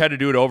Hoiberg had to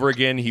do it over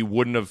again, he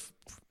wouldn't have,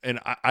 and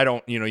I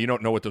don't, you know, you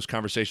don't know what those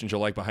conversations are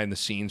like behind the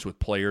scenes with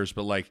players,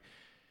 but like,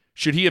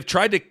 should he have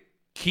tried to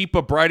keep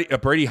a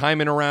Brady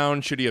Hyman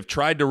around? Should he have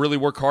tried to really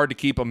work hard to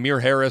keep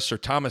Amir Harris or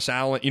Thomas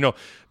Allen? You know,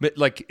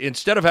 like,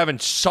 instead of having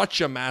such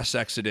a mass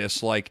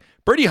exodus, like,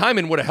 Brady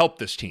Hyman would have helped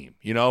this team,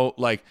 you know?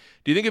 Like,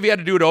 do you think if he had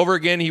to do it over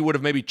again, he would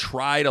have maybe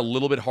tried a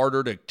little bit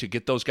harder to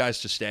get those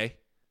guys to stay?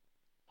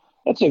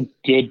 That's a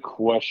good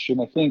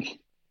question. I think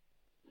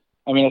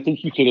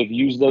you could have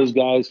used those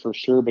guys for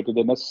sure, but did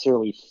they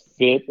necessarily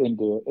fit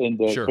into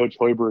Sure. Coach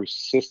Hoiberg's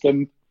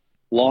system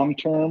long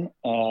term?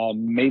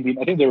 Maybe.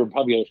 I think they were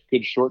probably a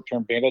good short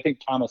term band. I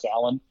think Thomas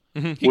Allen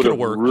would have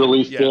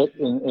really fit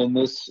in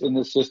this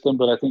system,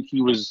 but I think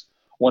he was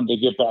wanting to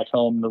get back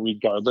home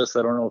regardless.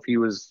 I don't know if he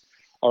was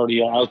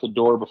already out the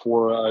door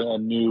before a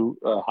new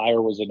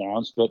hire was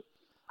announced, but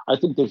I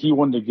think that he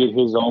wanted to get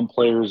his own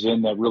players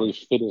in that really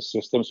fit his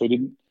system. So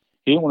he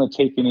didn't want to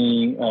take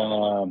any,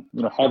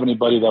 have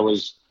anybody that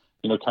was,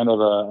 kind of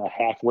a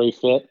halfway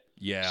fit.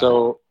 Yeah.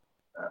 So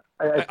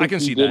I think can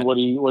he see did that. what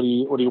he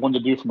wanted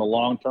to do from a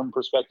long-term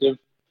perspective,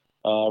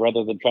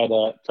 rather than try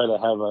to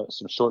have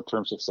some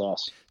short-term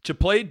success. To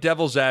play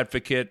devil's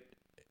advocate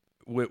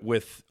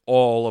with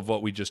all of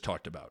what we just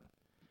talked about,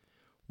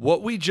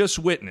 what we just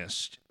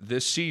witnessed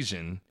this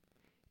season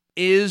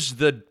is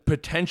the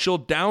potential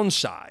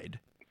downside,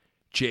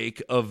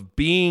 Jake, of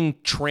being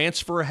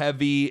transfer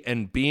heavy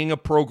and being a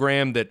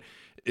program that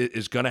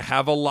is going to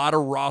have a lot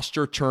of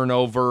roster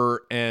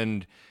turnover,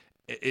 and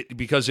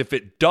because if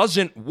it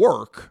doesn't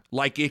work,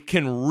 like, it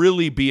can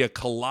really be a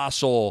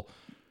colossal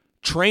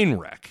train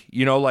wreck,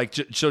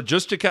 so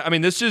just to, I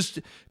mean, this is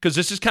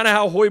kind of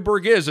how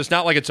Hoiberg is. It's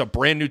not like it's a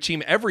brand new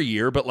team every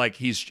year, but like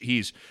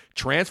he's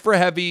transfer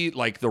heavy,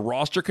 like the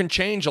roster can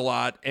change a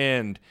lot,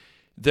 and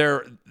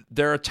there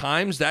are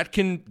times that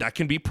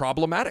can be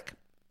problematic.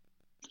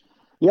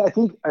 Yeah,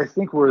 I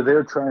think what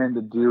they're trying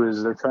to do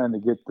is they're trying to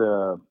get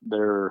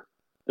their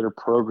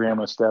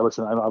program established,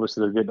 and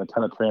obviously they're getting a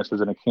ton of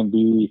transfers, and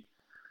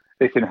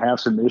it can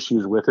have some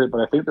issues with it, but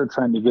I think they're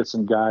trying to get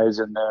some guys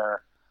in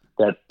there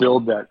that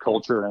build that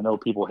culture. And I know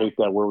people hate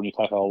that word when you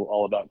talk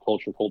all about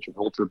culture,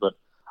 but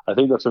I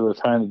think that's what they're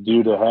trying to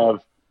do, to have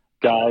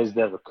guys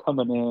that are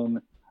coming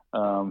in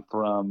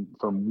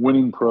from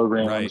winning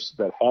programs,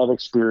 that have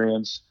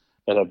experience,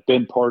 that have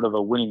been part of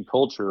a winning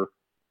culture.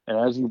 And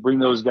as you bring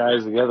those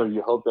guys together,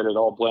 you hope that it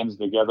all blends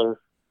together.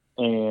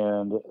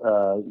 And,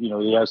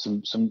 you have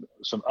some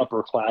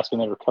upperclassmen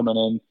that are coming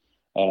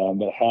in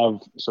that have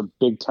some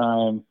big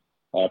time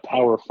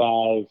Power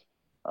 5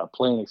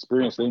 playing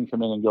experience. They can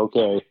come in and go,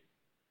 okay,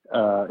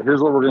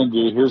 here's what we're going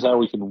to do. Here's how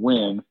we can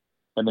win.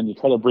 And then you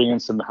try to bring in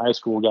some high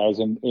school guys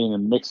in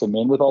and mix them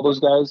in with all those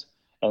guys.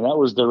 And that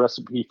was the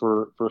recipe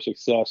for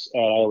success at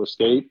Iowa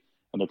State.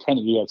 And they're trying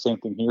to do that same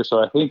thing here.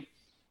 So I think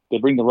they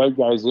bring the right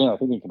guys in. I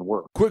think it can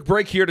work. Quick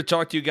break here to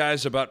talk to you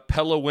guys about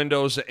Pella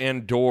Windows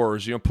and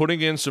Doors.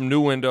 Putting in some new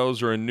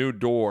windows or a new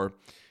door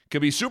can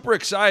be super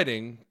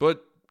exciting,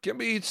 but can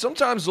be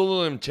sometimes a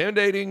little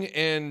intimidating,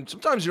 and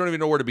sometimes you don't even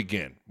know where to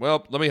begin.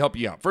 Well, let me help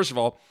you out. First of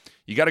all,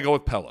 you got to go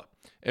with Pella.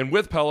 And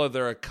with Pella,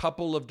 there are a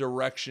couple of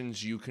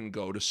directions you can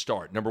go to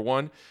start. Number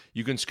one,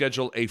 you can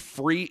schedule a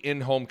free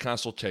in-home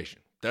consultation.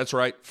 That's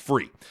right,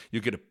 free.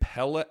 You get a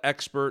Pella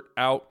expert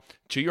out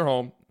to your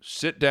home,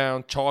 sit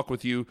down, talk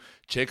with you,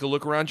 take a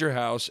look around your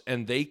house,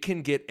 and they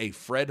can get a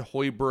Fred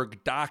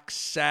Hoiberg, Doc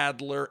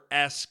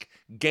Sadler-esque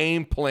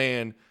game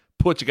plan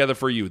put together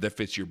for you that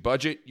fits your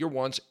budget, your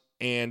wants,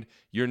 and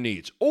your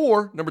needs.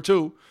 Or, number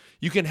two,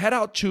 you can head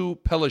out to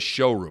Pella's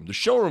showroom. The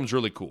showroom's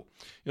really cool.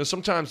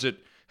 Sometimes it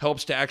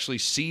helps to actually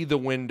see the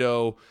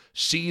window,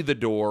 see the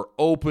door,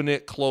 open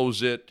it,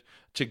 close it,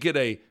 to get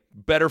a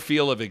better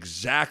feel of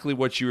exactly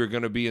what you are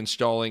going to be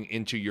installing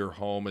into your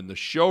home. And the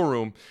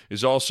showroom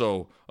is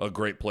also a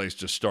great place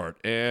to start.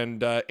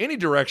 And any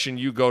direction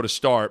you go to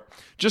start,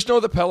 just know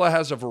that Pella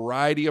has a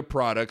variety of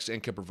products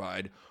and can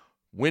provide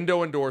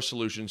window and door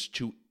solutions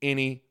to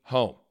any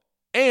home.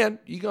 And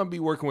you're going to be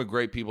working with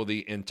great people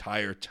the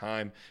entire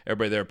time.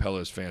 Everybody there at Pella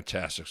is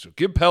fantastic. So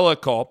give Pella a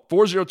call,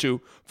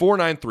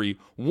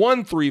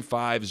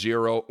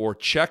 402-493-1350, or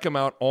check them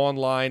out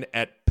online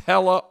at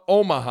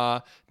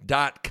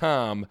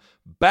PellaOmaha.com.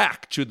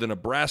 Back to the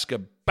Nebraska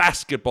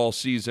basketball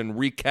season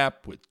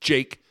recap with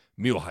Jake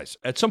Muehlheisen.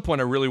 At some point,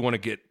 I really want to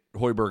get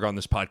Hoiberg on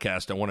this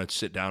podcast. I want to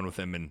sit down with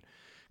him, and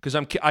because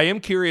I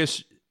am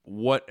curious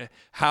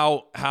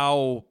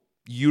how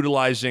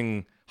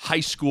utilizing high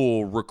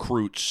school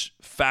recruits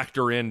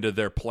factor into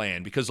their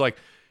plan, because like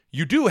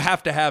you do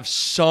have to have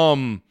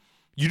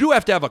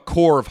a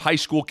core of high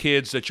school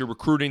kids that you're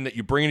recruiting, that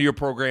you bring into your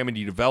program and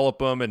you develop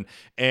them,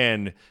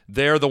 and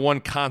they're the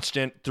one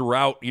constant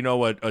throughout,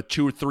 a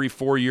 2, 3,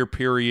 4 year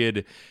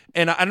period.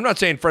 And I'm not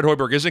saying Fred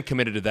Hoiberg isn't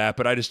committed to that,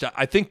 but I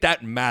think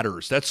that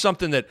matters. That's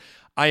something that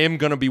I am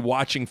going to be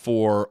watching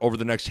for over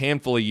the next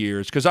handful of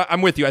years, because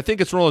I'm with you. I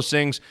think it's one of those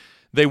things.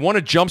 They want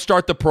to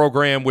jumpstart the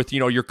program with,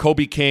 your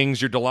Kobe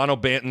Kings, your Delano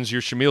Bantons,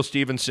 your Shamil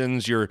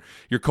Stevensons, your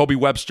Kobe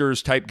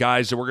Websters type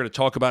guys that we're going to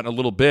talk about in a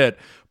little bit.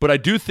 But I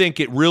do think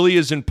it really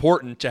is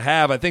important to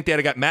have. I think they had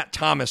a guy, Matt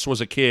Thomas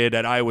was a kid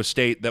at Iowa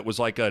State that was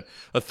like a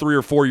 3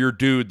 or 4 year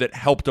dude that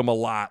helped them a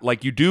lot.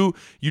 Like you do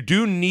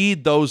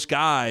need those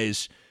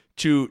guys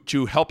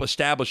to help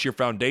establish your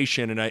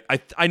foundation. And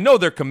I know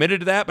they're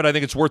committed to that, but I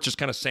think it's worth just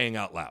kind of saying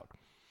out loud.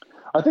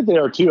 I think they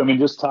are too. I mean,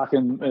 just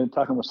talking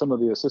with some of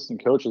the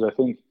assistant coaches, I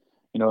think,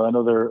 I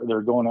know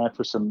they're going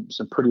after some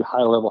pretty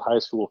high level high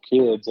school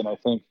kids, and I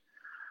think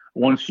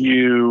once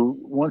you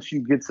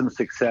get some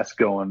success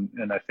going,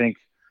 and I think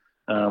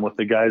with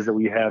the guys that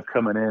we have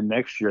coming in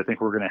next year, I think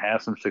we're going to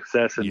have some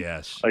success. And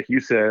yes, like you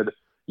said,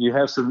 you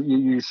have some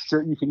you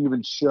can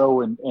even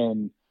show and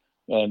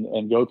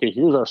go, okay,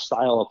 here's our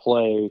style of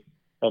play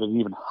at an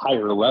even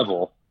higher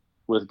level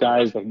with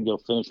guys that can go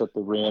finish at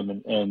the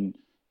rim and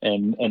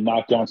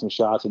knock down some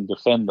shots and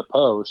defend the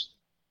post.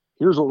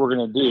 Here's what we're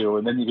going to do,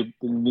 and then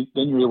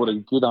you're able to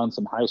get on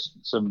some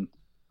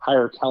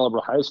higher caliber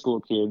high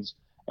school kids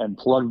and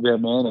plug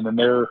them in, and then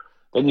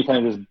you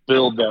kind of just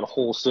build that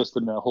whole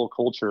system, that whole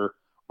culture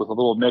with a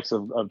little mix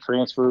of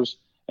transfers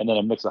and then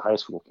a mix of high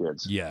school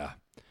kids. Yeah.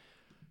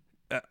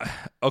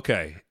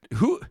 Okay.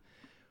 Who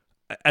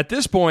at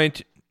this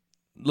point?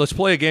 Let's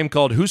play a game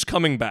called Who's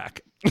Coming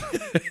Back.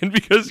 And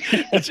because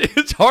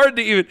it's hard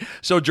to even.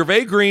 So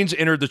Jervay Green's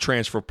entered the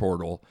transfer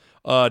portal.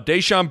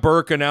 Deshaun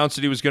Burke announced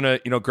that he was going to,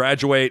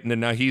 graduate, and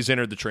then now he's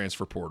entered the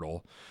transfer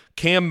portal.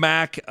 Cam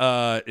Mack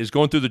is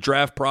going through the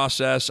draft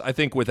process. I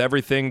think with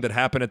everything that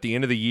happened at the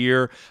end of the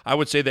year, I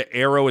would say the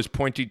arrow is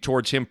pointing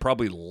towards him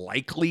probably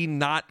likely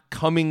not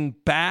coming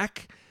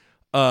back.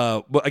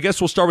 But I guess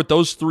we'll start with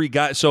those three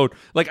guys. So,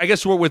 I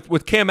guess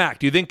with Cam Mack,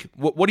 do you think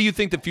what do you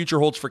think the future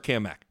holds for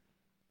Cam Mack?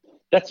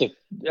 That's a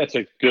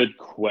good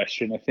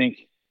question. I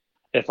think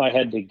if I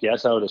had to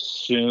guess, I would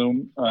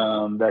assume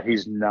that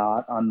he's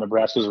not on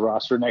Nebraska's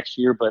roster next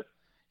year, but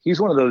he's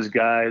one of those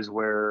guys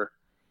where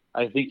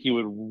I think he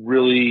would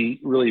really,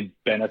 really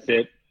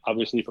benefit,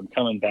 obviously, from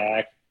coming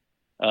back.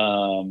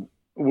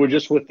 We're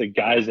just with the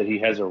guys that he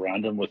has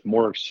around him with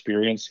more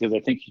experience, because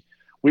I think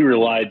we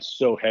relied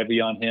so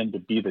heavy on him to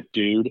be the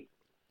dude.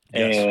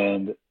 Yes.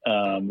 And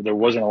there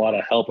wasn't a lot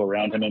of help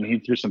around him. And he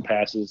threw some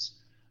passes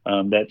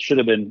that should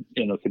have been,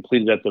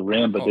 completed at the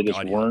rim, but they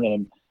just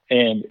weren't.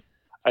 And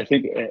I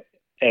think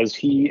if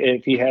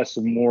he has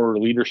some more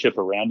leadership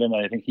around him,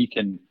 I think he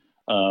can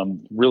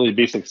really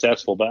be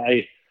successful. But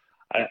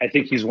I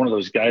think he's one of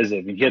those guys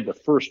that he had the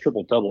first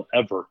triple-double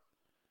ever,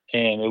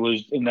 and that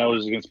was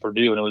against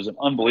Purdue, and it was an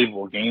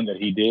unbelievable game that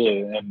he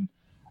did. And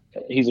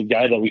he's a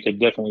guy that we could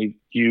definitely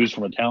use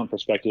from a talent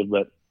perspective,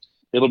 but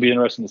it'll be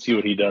interesting to see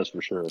what he does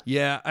for sure.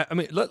 Yeah, I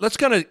mean,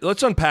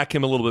 let's unpack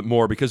him a little bit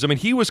more, because I mean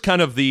he was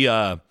kind of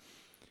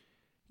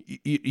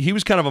he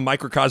was kind of a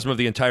microcosm of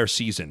the entire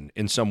season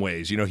in some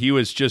ways. He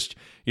was just,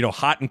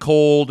 hot and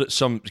cold,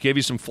 gave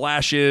you some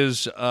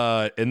flashes,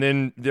 and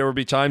then there would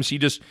be times he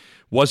just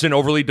wasn't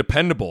overly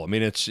dependable. I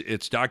mean,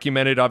 it's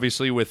documented,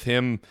 obviously, with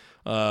him,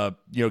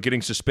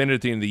 getting suspended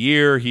at the end of the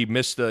year. He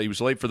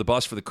was late for the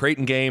bus for the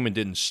Creighton game and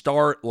didn't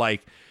start.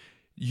 Like,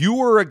 you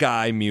were a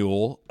guy,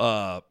 Mule,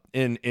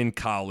 in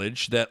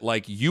college that,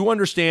 like, you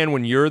understand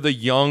when you're the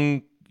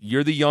young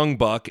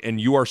buck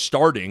and you are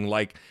starting,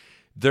 like,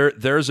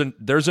 there's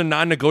a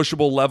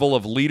non-negotiable level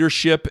of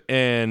leadership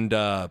and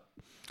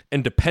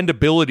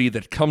dependability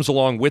that comes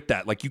along with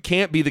that. Like, you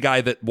can't be the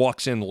guy that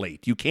walks in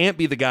late. You can't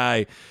be the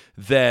guy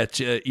that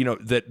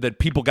that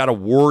people got to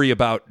worry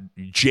about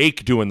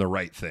Jake doing the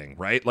right thing,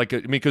 right? Like, I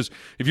mean, because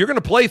if you're going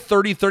to play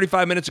 30,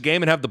 35 minutes a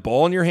game and have the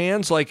ball in your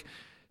hands, like,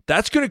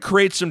 that's going to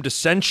create some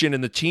dissension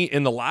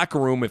in the locker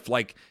room if,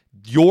 like,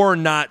 you're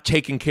not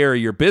taking care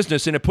of your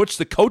business, and it puts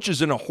the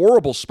coaches in a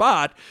horrible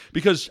spot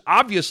because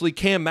obviously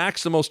Cam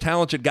Mack's the most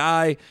talented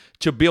guy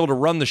to be able to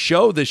run the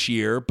show this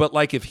year, but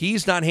like if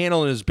he's not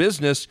handling his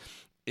business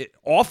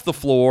off the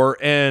floor,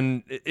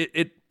 and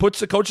it puts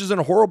the coaches in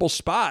a horrible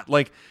spot.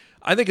 Like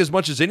I think as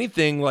much as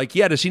anything, like,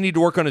 yeah, does he need to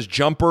work on his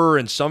jumper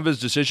and some of his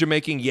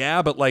decision-making?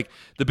 Yeah, but like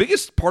the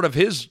biggest part of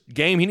his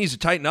game he needs to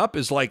tighten up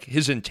is like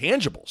his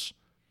intangibles.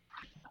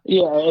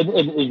 Yeah,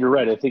 and you're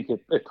right. I think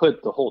it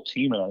put the whole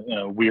team in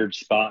a weird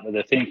spot. And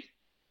I think,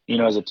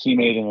 as a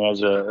teammate and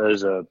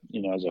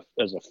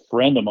as a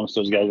friend amongst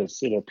those guys,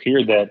 it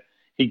appeared that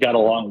he got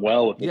along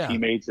well with the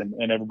teammates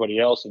and everybody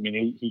else. I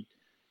mean,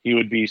 he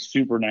would be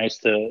super nice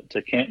to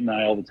Kent and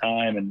I all the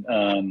time.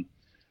 And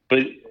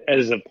but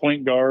as a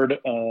point guard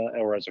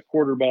or as a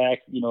quarterback,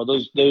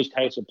 those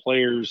types of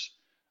players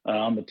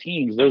on the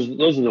teams, those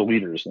are the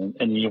leaders,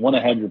 and you want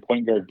to have your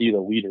point guard be the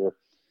leader,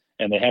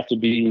 and they have to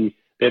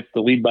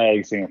lead by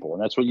example,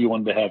 and that's what you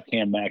wanted to have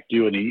Cam Mack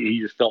do, and he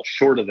just fell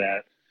short of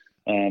that,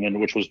 and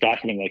which was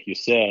documented, like you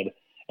said.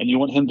 And you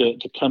want him to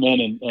come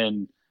in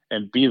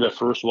and be the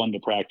first one to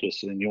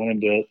practice, and you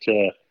want him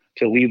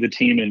to lead the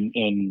team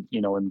in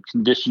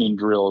conditioning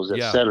drills,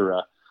 et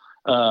cetera.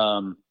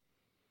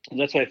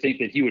 That's why I think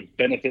that he would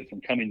benefit from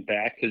coming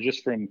back, because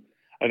just from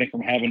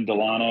having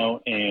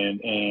Delano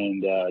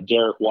and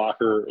Derek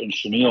Walker and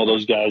Shamil,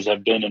 those guys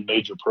have been in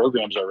major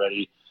programs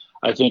already.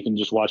 I think in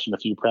just watching a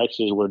few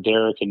practices where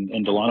Derek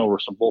and Delano were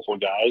some vocal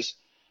guys,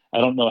 I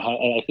don't know how.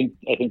 I think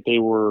they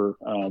weren't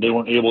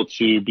able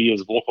to be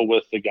as vocal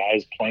with the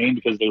guys playing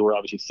because they were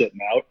obviously sitting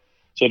out.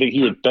 So I think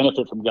he would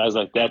benefit from guys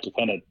like that to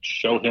kind of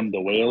show him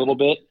the way a little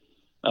bit.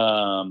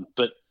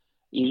 But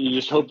you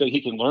just hope that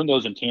he can learn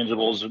those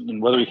intangibles,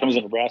 and whether he comes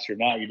to Nebraska or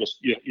not, you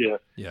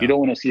don't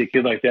want to see a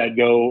kid like that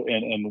go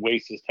and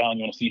waste his talent.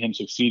 You want to see him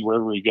succeed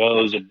wherever he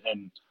goes,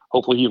 and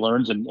hopefully he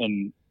learns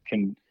and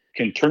can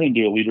turn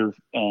into a leader.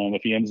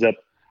 If he ends up,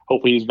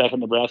 hopefully he's back in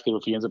Nebraska.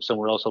 If he ends up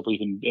somewhere else, hopefully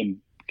he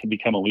can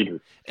become a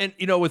leader. And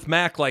with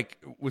Mack, like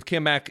with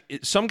Cam Mack,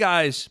 some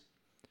guys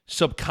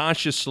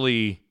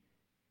subconsciously,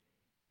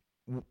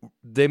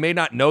 they may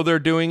not know they're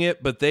doing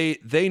it, but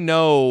they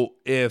know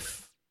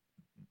if,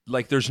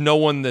 like, there's no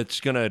one that's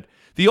gonna.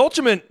 The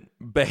ultimate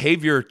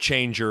behavior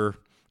changer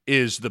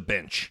is the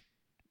bench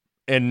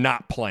and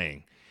not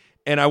playing.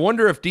 And I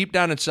wonder if deep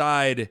down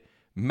inside,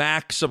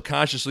 Mac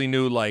subconsciously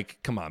knew, like,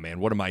 come on,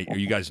 man, are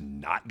you guys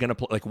not going to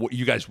play? Like,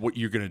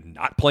 you're going to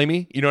not play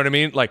me? You know what I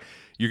mean? Like,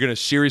 you're going to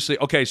seriously,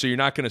 okay, so you're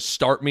not going to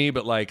start me,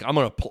 but like, I'm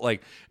going to play,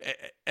 like,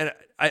 and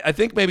I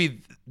think maybe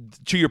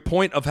to your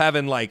point of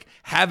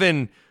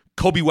having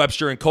Kobe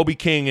Webster and Kobe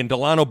King and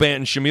Delano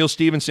Banton, Shamil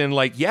Stevenson,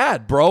 like, yeah,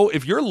 bro,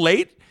 if you're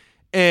late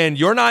and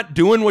you're not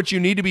doing what you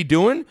need to be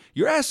doing,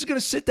 your ass is going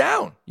to sit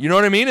down. You know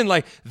what I mean? And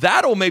like,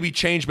 that'll maybe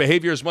change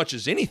behavior as much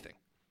as anything.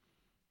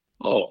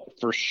 Oh,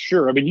 for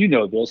sure. I mean, you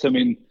know this. I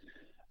mean,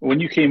 when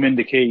you came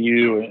into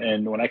KU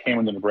and when I came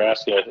into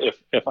Nebraska,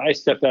 if I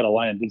stepped out of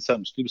line and did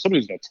something stupid,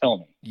 somebody's going to tell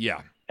me.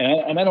 Yeah.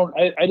 And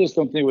I just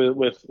don't think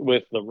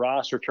with the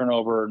roster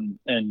turnover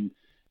and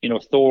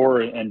Thor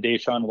and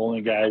Deshaun, the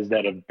only guys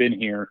that have been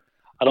here,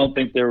 I don't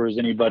think there was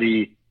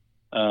anybody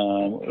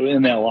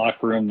in that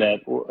locker room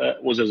that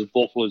was as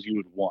vocal as you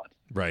would want.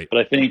 Right. But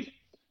I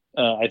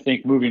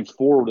think moving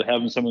forward with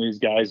having some of these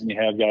guys, and you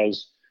have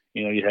guys,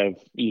 you have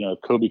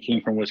Kobe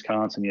King from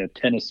Wisconsin, you have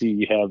Tennessee,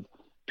 you have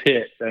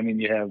Pitt. I mean,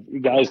 you have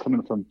guys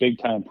coming from big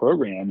time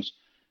programs,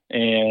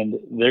 and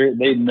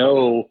they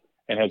know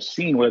and have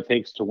seen what it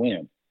takes to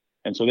win,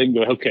 and so they can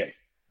go, okay,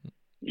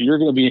 you're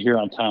going to be here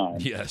on time.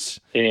 Yes.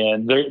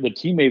 And the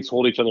teammates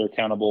hold each other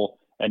accountable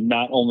and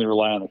not only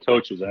rely on the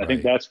coaches. And I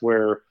think that's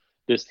where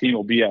this team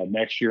will be at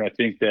next year. I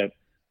think that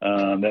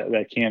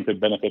that Cam could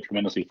benefit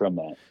tremendously from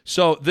that.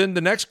 So then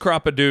the next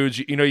crop of dudes,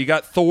 you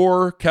got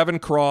Thor, Kevin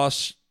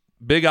Cross,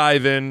 Big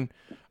Ivan,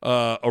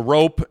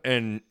 Arope,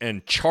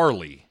 and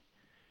Charlie.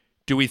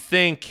 Do we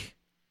think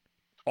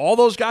all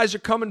those guys are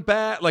coming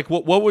back? Like,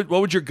 what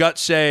would your gut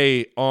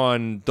say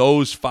on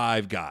those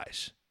five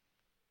guys?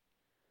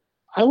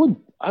 I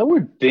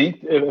would think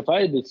if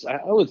I had to,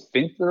 I would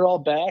think they're all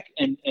back,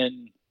 and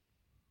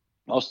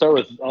I'll start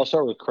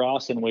with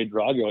Cross and Wade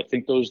Drago. I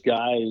think those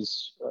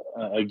guys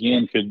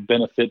again could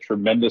benefit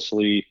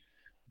tremendously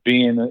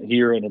being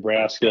here in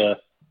Nebraska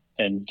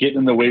and getting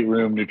in the weight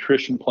room,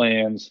 nutrition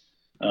plans,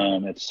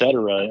 et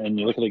cetera. And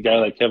you look at a guy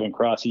like Kevin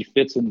Cross, he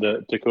fits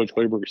into Coach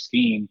Hoiberg's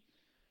scheme.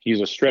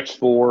 He's a stretch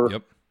four.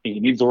 Yep. He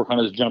needs to work on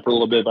his jumper a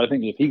little bit, but I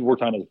think if he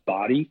worked on his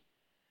body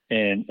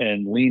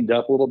and leaned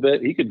up a little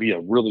bit, he could be a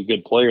really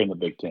good player in the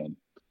Big Ten.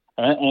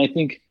 And I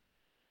think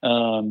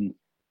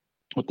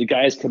with the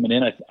guys coming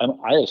in,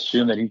 I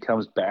assume that he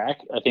comes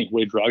back. I think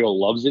Wade Drago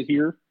loves it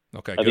here.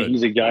 Okay, I think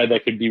he's a guy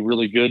that could be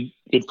really good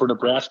for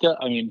Nebraska.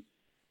 I mean,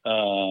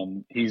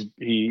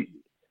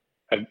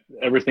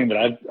 everything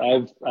that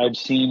I've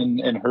seen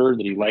and heard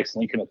that he likes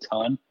Lincoln a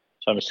ton.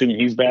 So I'm assuming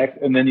he's back.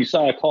 And then you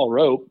saw Paul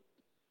Rope.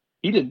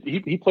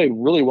 He played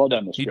really well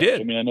down the stretch. He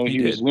did. I mean, I know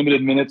he was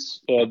limited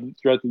minutes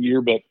throughout the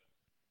year, but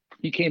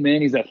he came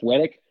in. He's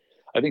athletic.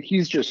 I think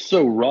he's just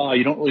so raw.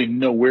 You don't really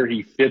know where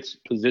he fits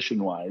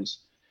position wise.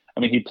 I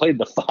mean, he played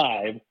the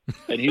 5,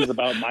 and he's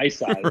about my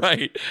size.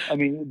 Right. I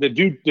mean, the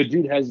dude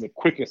has the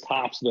quickest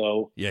hops,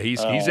 though. Yeah, he's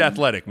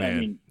athletic, man. I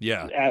mean,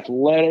 yeah,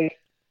 athletic.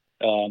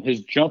 His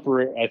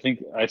jumper, I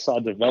think I saw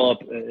develop.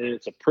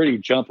 It's a pretty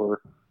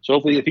jumper. So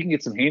hopefully, if he can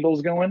get some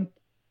handles going,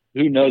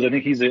 who knows? I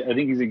think he's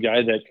a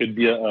guy that could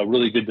be a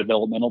really good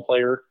developmental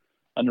player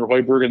under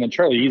Hoiberg. And then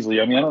Charlie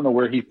Easley. I mean, I don't know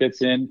where he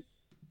fits in,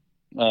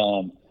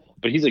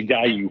 but he's a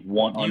guy you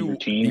want on your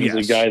team. He's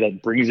a guy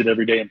that brings it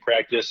every day in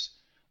practice.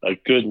 A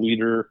good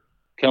leader,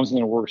 comes in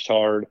and works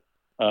hard.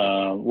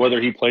 Whether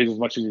he plays as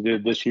much as he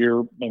did this year,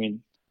 I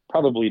mean,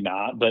 probably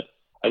not. But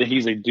I think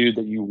he's a dude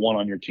that you want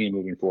on your team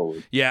moving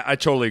forward. Yeah, I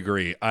totally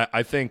agree.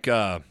 I think,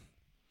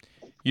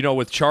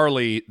 with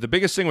Charlie, the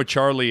biggest thing with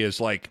Charlie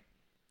is like,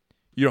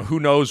 who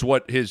knows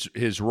what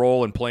his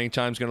role and playing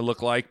time is going to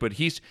look like, but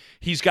he's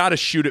got to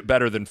shoot it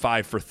better than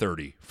 5 for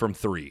 30 from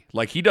 3.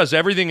 Like, he does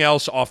everything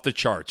else off the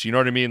charts. You know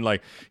what I mean?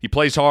 Like, he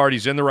plays hard.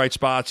 He's in the right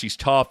spots. He's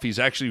tough. He's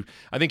actually,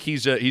 I think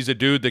he's a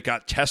dude that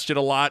got tested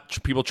a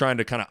lot. People trying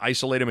to kind of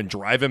isolate him and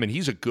drive him, and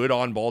he's a good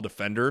on-ball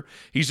defender.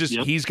 He's just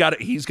he's got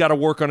to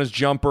work on his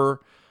jumper.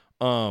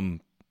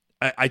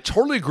 I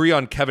totally agree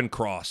on Kevin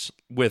Cross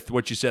with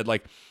what you said.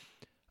 Like,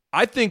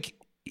 I think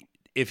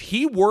if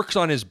he works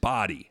on his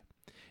body,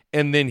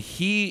 and then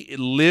he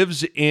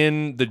lives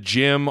in the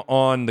gym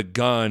on the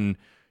gun,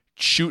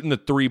 shooting the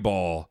 3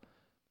 ball.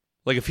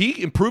 Like, if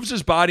he improves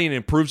his body and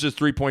improves his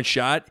 3-point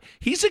shot,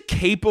 he's a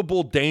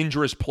capable,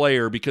 dangerous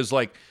player because,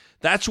 like,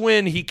 that's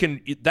when he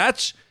can do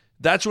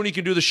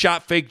the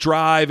shot fake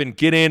drive and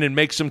get in and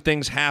make some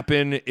things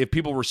happen if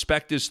people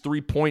respect his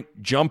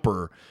 3-point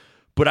jumper.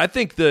 But I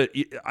think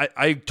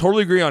I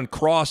totally agree on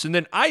Cross. And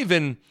then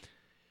Ivan's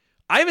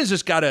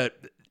just got to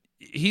 –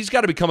 he's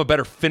got to become a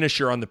better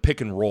finisher on the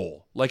pick and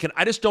roll. Like, and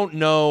I just don't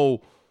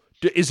know,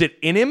 is it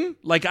in him?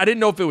 Like, I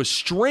didn't know if it was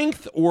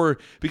strength or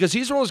because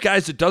he's one of those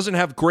guys that doesn't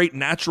have great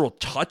natural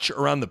touch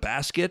around the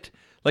basket.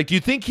 Like, do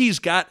you think he's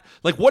got,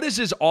 like, what is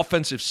his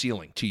offensive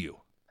ceiling to you?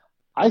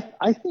 I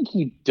think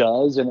he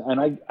does. And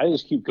I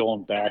just keep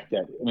going back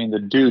that, I mean, the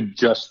dude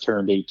just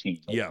turned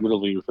 18,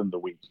 literally within the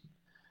week.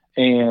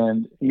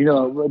 And, I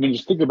mean,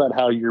 just think about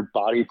how your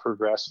body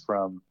progressed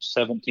from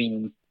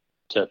 17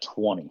 to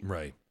 20.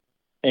 Right.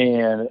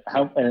 And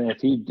if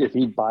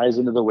he buys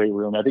into the weight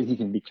room, I think he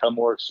can become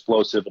more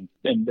explosive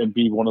and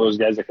be one of those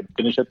guys that can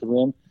finish at the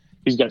rim.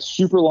 He's got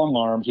super long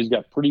arms. He's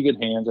got pretty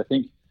good hands. I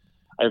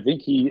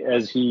think he,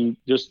 as he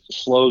just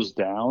slows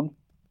down,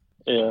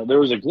 there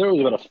was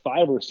about a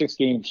 5 or 6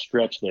 game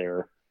stretch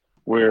there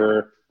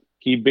where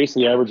he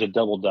basically averaged a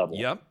double-double.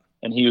 Yep.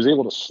 And he was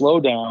able to slow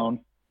down.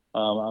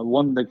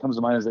 One that comes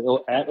to mind is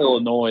at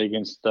Illinois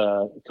against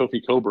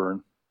Kofi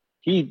Coburn.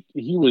 He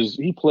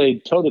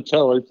played toe to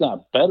toe. It's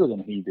not better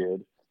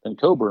than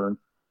Coburn,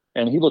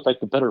 and he looked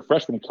like the better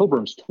freshman. And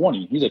Coburn's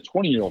 20. He's a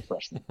 20-year-old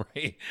freshman,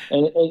 right?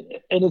 And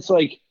it's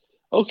like,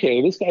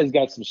 okay, this guy's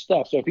got some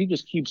stuff. So if he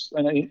just keeps,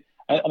 and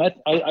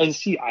I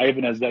see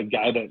Ivan as that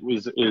guy that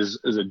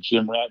is a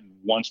gym rat and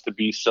wants to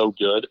be so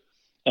good.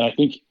 And I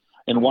think,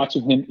 and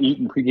watching him eat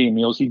in pregame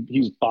meals,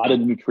 he's bought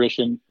into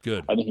nutrition.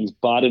 Good. I think he's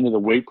bought into the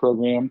weight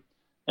program,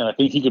 and I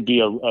think he could be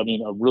a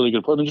really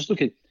good player. I mean, just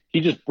look at. He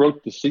just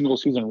broke the single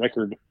season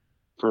record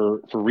for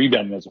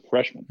rebounding as a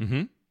freshman.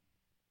 Mm-hmm.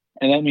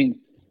 And I mean,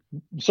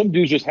 some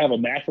dudes just have a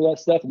knack for that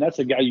stuff, and that's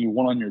a guy you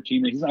want on your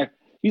team. He's not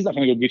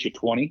going to go get you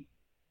 20,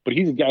 but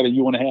he's a guy that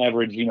you want to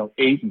average,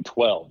 8 and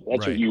 12.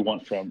 That's what you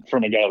want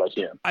from a guy like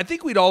him. I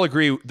think we'd all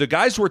agree. The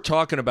guys we're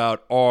talking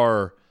about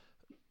are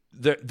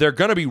they're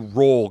going to be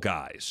role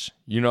guys.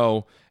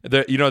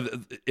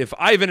 If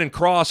Ivan and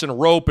Cross and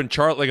Rope and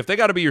Charlie, like if they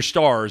got to be your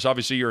stars,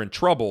 obviously you're in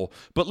trouble.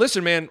 But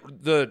listen, man,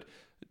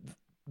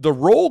 the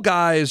role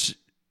guys,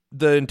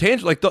 the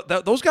intangible, like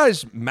those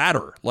guys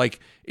matter. Like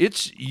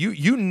it's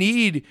you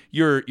need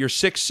your 6th,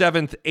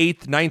 7th,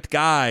 8th, 9th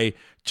guy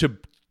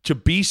to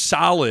be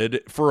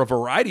solid for a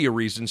variety of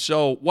reasons.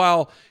 So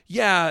while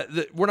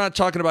we're not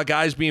talking about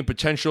guys being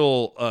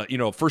potential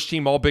first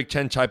team all Big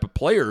Ten type of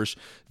players,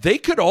 they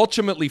could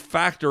ultimately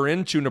factor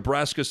into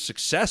Nebraska's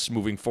success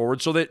moving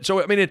forward.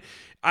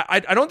 I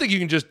don't think you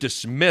can just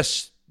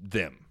dismiss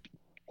them.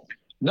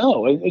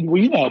 No, and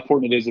you know how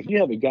important it is if you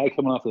have a guy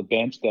coming off the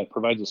bench that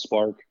provides a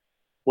spark,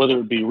 whether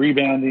it be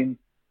rebounding,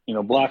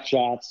 block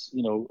shots,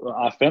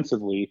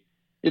 offensively.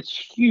 It's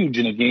huge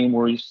in a game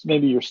where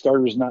maybe your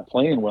starter's not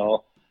playing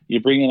well. You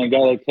bring in a guy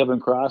like Kevin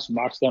Cross,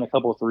 knocks down a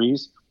couple of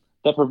threes.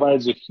 That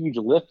provides a huge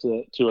lift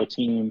to a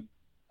team,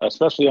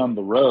 especially on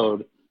the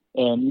road.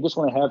 And you just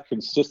want to have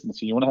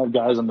consistency. You want to have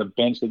guys on the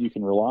bench that you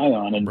can rely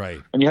on, and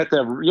you have to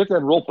have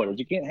role players.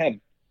 You can't have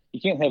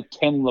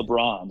 10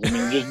 LeBrons. I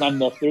mean, there's not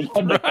enough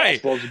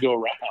basketballs to go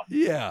around.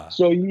 Yeah.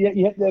 So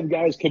you have to have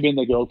guys come in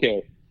that go,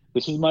 okay,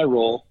 this is my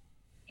role,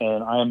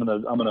 and I'm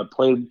gonna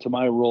play to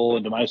my role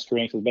and to my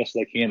strengths as best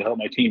as I can to help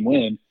my team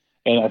win.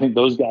 And I think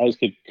those guys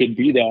could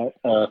be that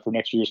for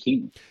next year's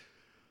team.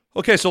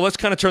 Okay, so let's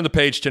kind of turn the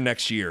page to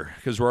next year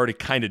because we're already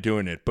kind of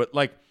doing it. But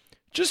like,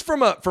 just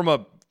from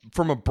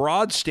a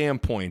broad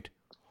standpoint,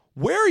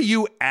 Where are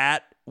you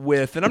at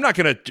with, and I'm not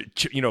going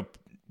to,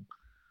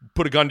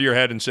 put a gun to your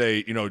head and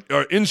say,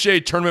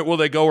 NCAA tournament, will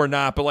they go or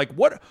not? But like,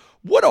 what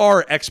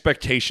are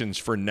expectations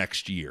for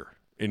next year,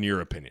 in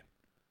your opinion?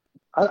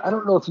 I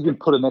don't know if you can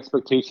put an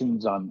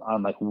expectations on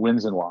like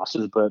wins and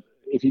losses, but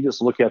if you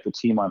just look at the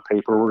team on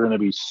paper, we're going to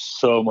be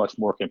so much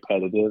more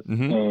competitive,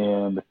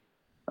 and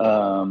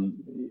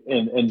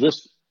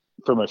just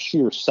from a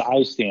sheer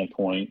size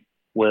standpoint,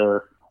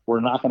 where we're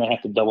not going to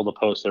have to double the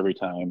post every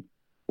time.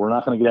 We're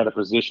not going to get out of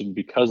position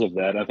because of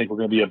that. I think we're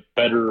going to be a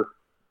better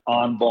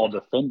on-ball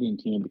defending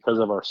team because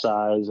of our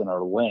size and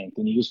our length.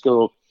 And you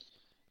go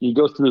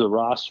through the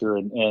roster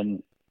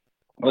and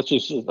let's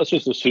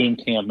just assume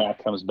Cam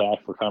Mack comes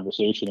back for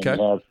conversation, and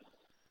you have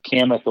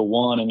Cam at the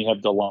 1 and you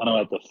have Delano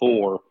at the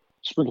 4.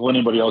 Sprinkle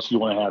anybody else you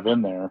want to have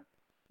in there.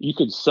 You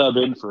could sub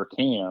in for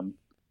Cam,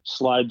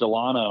 slide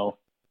Delano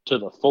to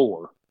the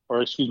 4,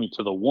 or excuse me,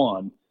 to the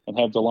 1, and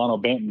have Delano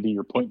Banton be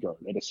your point guard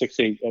at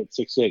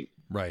 6'8".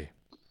 Right.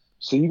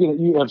 So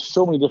you have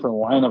so many different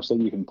lineups that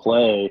you can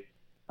play.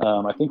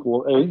 I think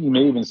you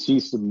may even see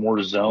some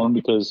more zone,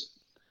 because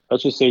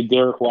let's just say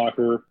Derek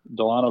Walker,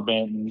 Delano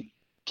Banton,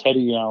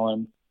 Teddy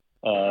Allen,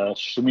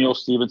 Shamil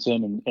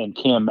Stevenson, and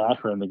Cam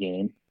Mack are in the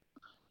game.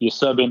 You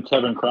sub in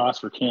Kevin Cross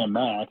for Cam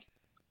Mack,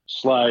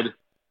 slide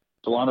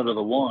Delano to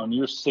the 1.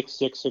 You're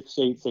 6'6",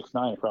 6'8",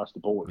 6'9" across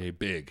the board. Hey,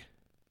 big.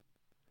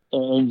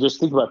 And just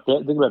think about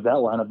that. Think about that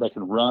lineup that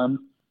can run,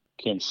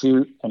 can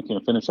shoot, and can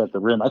finish at the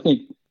rim. I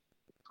think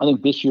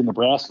this year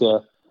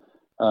Nebraska.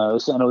 I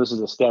know this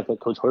is a stat that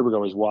Coach Hoiberg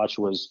always watched,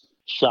 was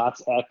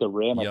shots at the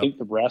rim. Yep. I think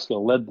Nebraska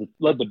led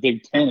the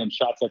Big Ten in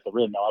shots at the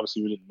rim. Now,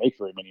 obviously, we didn't make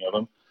very many of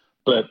them,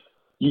 but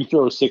you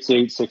throw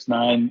 6'8",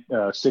 6'9",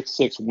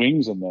 6'6"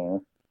 wings in there,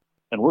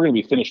 and we're going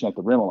to be finishing at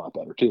the rim a lot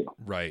better too.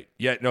 Right.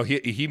 Yeah. No.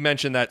 He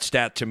mentioned that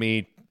stat to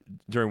me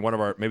during one of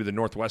our, maybe the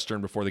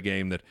Northwestern before the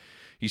game, that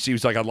he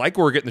seems like, I like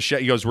where we're getting the shot.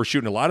 He goes, we're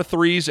shooting a lot of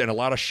threes and a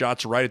lot of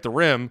shots right at the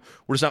rim.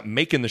 We're just not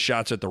making the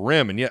shots at the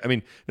rim. And yeah, I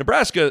mean,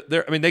 Nebraska,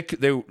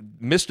 they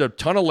missed a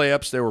ton of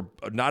layups. They were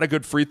not a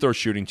good free throw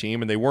shooting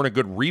team, and they weren't a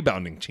good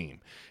rebounding team.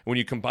 When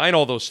you combine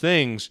all those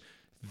things,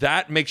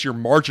 that makes your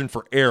margin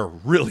for error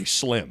really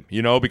slim,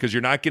 because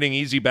you're not getting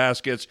easy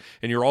baskets,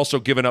 and you're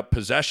also giving up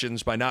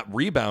possessions by not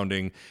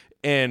rebounding.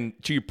 And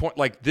to your point,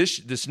 like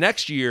this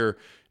next year,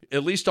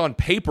 at least on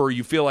paper,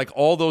 you feel like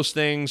all those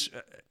things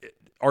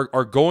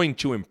are going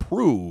to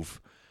improve.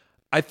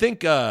 I think,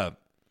 the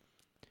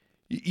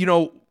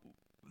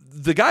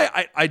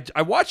guy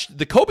I watched,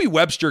 the Kobe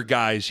Webster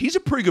guys, he's a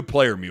pretty good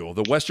player, Mule,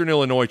 the Western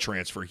Illinois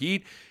transfer.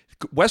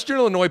 Western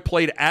Illinois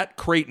played at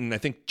Creighton, I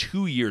think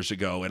 2 years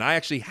ago, and I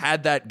actually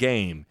had that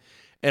game.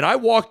 And I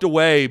walked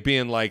away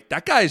being like,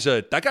 that guy's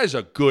a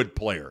good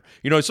player.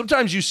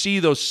 Sometimes you see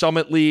those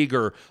Summit League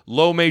or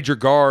low major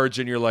guards,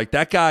 and you're like,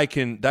 that guy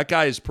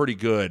is pretty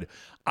good.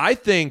 I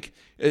think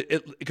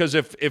because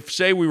if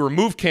say we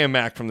remove Cam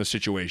Mack from the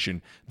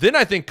situation, then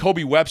I think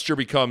Kobe Webster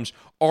becomes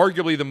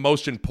arguably the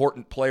most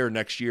important player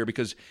next year,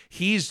 because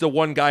he's the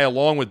one guy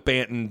along with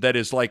Banton that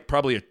is like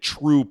probably a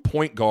true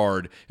point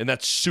guard, and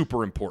that's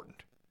super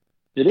important.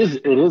 It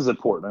is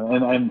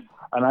important,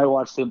 and I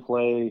watched him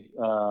play.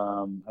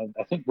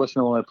 I think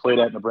Western Illinois played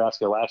at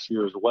Nebraska last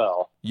year as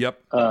well. Yep.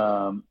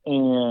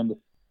 And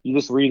you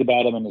just read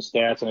about him in his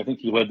stats, and I think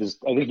he led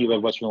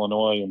Western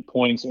Illinois in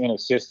points and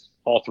assists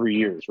all 3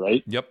 years,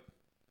 right? Yep.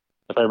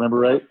 If I remember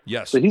right.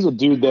 Yes. So he's a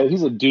dude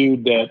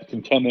that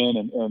can come in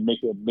and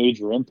make a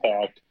major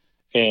impact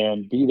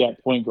and be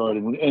that point guard.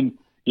 And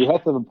you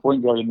have to have a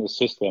point guard in the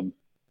system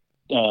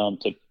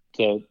to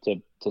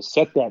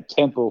set that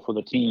tempo for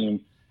the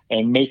team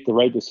and make the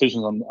right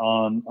decisions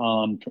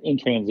on in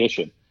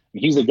transition.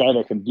 And he's a guy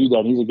that can do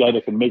that. He's a guy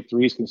that can make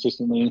threes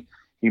consistently.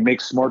 He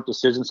makes smart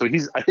decisions. So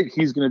I think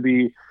he's going to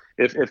be,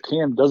 if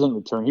Cam doesn't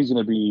return, he's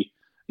going to be,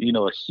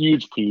 a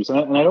huge piece.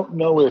 And I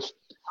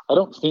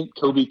don't think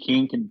Kobe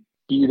King can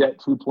be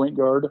that true point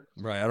guard.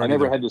 Right. I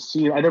never had to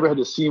see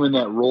him in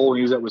that role when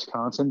he was at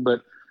Wisconsin.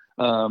 But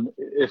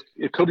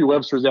if Kobe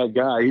Webster's that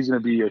guy, he's going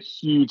to be a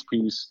huge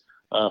piece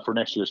for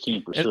next year's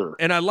team for sure.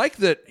 And I like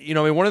that.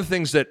 One of the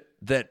things that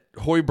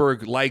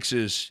Hoiberg likes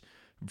is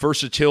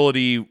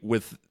versatility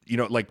with,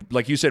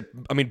 like you said.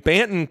 I mean,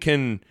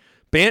 Banton,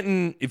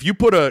 if you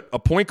put a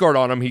point guard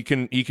on him, he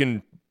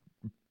can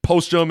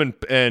post him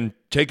and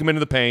take him into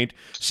the paint.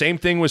 Same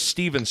thing with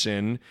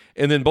Stevenson.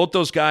 And then both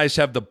those guys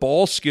have the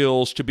ball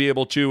skills to be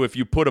able to, if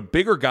you put a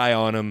bigger guy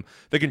on them,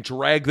 they can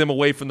drag them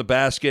away from the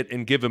basket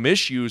and give them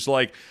issues.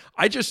 Like,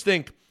 I just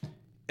think,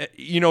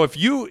 if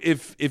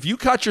you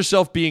caught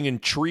yourself being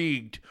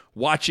intrigued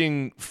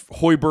watching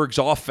Hoiberg's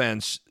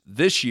offense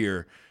this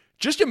year,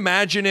 just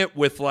imagine it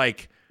with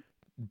like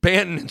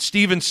Banton and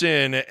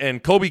Stevenson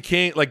and Kobe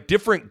King, like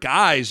different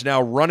guys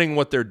now running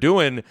what they're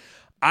doing.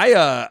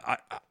 I'm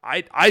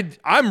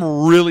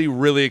really,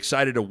 really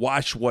excited to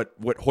watch what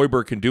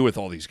Hoiberg can do with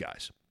all these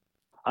guys.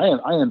 I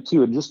am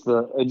too, and just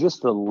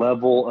the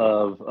level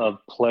of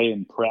play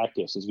and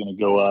practice is going to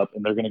go up,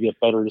 and they're going to get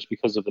better just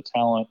because of the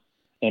talent,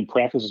 and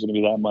practice is going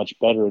to be that much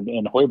better.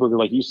 And Hoiberg,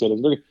 like you said,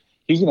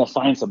 he's going to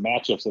find some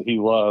matchups that he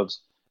loves,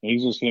 and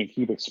he's just going to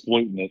keep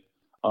exploiting it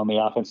on the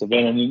offensive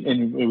end.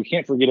 And we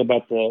can't forget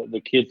about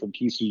the kid from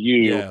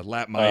TCU,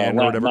 Lat Mayen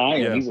or whatever.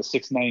 Mayen. He's a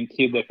 6'9"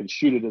 kid that can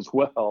shoot it as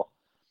well.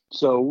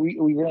 So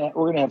we're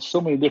gonna have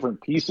so many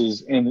different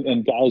pieces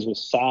and guys with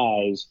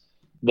size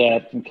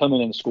that can come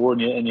in and score,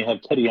 and you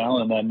have Teddy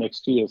Allen in that mix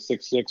too, at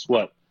 6'6",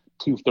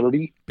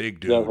 230, big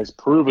dude that has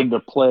proven to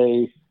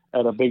play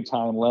at a big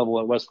time level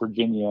at West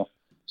Virginia.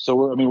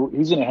 So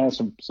he's going to have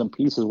some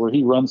pieces where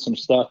he runs some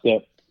stuff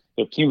that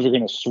if teams are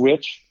going to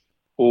switch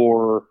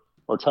or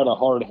try to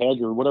hard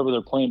hedge or whatever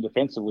they're playing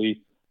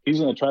defensively, he's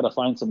going to try to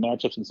find some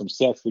matchups and some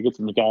sets to get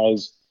some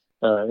guys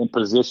in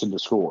position to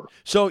score.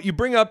 So you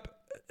bring up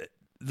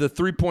the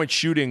 3-point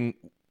shooting,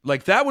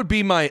 like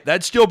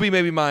that'd still be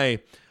maybe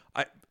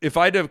if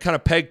I had to kind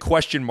of peg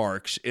question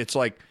marks, it's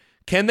like,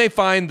 can they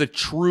find the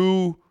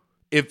true,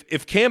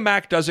 if Cam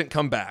Mack doesn't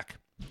come back,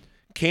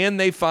 can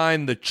they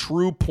find the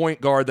true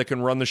point guard that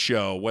can run the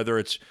show, whether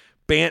it's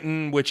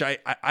Banton, which I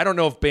don't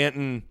know if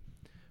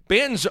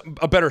Banton's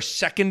a better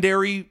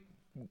secondary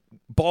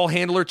ball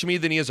handler to me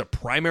than he is a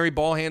primary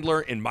ball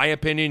handler, in my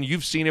opinion.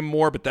 You've seen him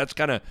more, but that's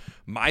kind of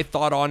my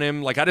thought on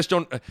him. Like, I just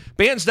don't –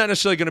 Banton's not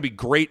necessarily going to be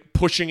great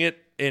pushing it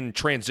in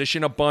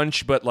transition a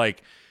bunch, but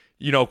like,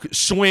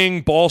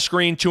 swing, ball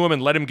screen to him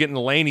and let him get in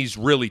the lane, he's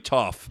really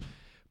tough.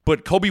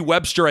 But Kobe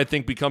Webster, I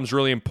think, becomes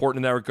really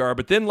important in that regard.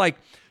 But then, like,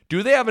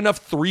 do they have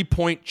enough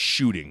 3-point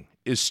shooting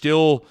is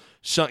still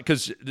 –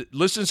 because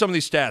listen to some of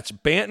these stats.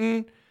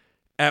 Banton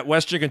at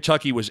Western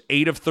Kentucky was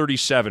 8 of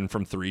 37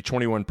 from 3,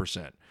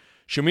 21%.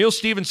 Shamil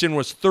Stevenson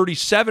was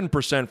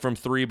 37% from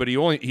 3, but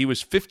he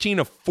was 15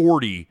 of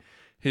 40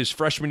 his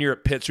freshman year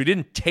at Pitt, so he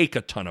didn't take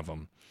a ton of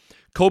them.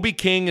 Kobe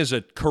King is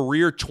a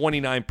career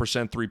 29%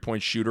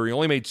 3-point shooter. He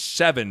only made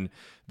 7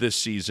 this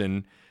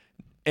season.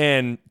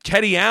 And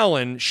Teddy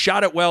Allen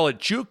shot it well at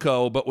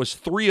JUCO, but was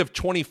 3 of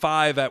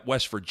 25 at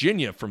West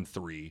Virginia from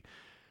 3.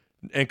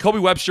 And Kobe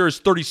Webster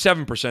is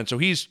 37%, so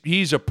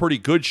he's a pretty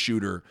good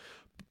shooter.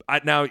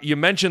 Now, you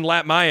mentioned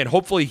Lat Mayen.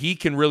 Hopefully he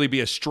can really be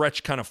a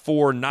stretch kind of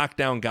 4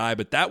 knockdown guy,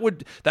 but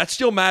that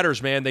still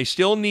matters, man. They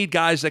still need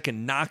guys that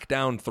can knock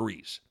down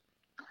threes.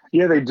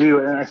 Yeah, they do.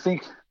 And I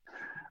think,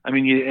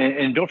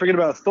 and don't forget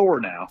about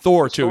Thor now.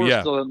 Thor too,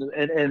 yeah.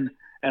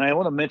 And I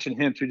want to mention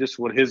him too, just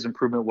what his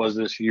improvement was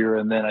this year.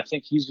 And then I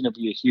think he's going to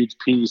be a huge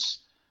piece.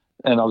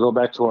 And I'll go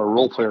back to our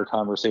role player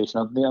conversation.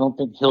 I don't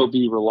think he'll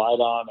be relied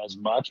on as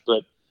much,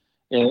 but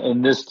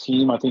in this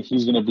team, I think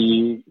he's going to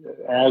be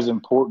as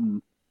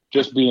important,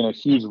 just being a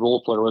huge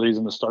role player, whether he's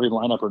in the starting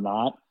lineup or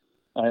not.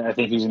 I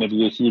think he's going to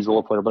be a huge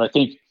role player. But I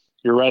think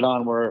you're right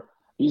on where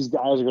these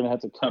guys are going to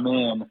have to come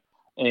in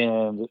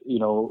and,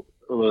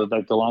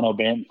 like Delano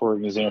Banton, for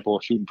example,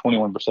 shooting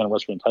 21% of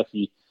West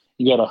Kentucky.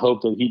 You got to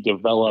hope that he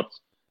developed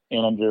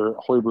and under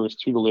Hoiberg's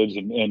tutelage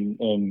and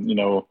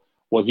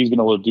what he's been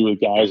able to do with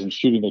guys and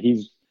shooting, that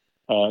he's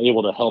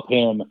able to help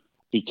him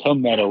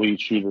become that elite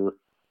shooter.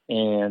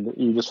 And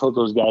you just hope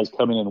those guys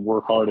come in and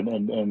work hard.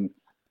 And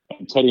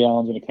Teddy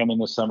Allen's going to come in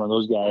this summer. And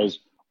those guys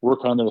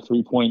work on their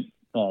 3-point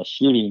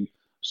shooting,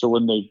 so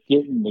when they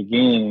get in the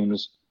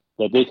games,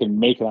 that they can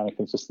make it on a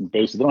consistent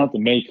basis. They don't have to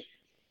make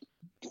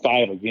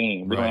 5 a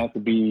game. They don't have to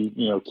be,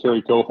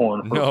 Kerry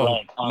Cohorn or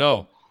Brian Compton.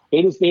 No.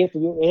 They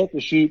have to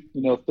shoot,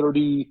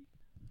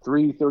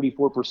 33,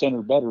 34%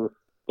 or better.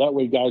 That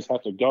way guys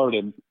have to guard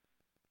him.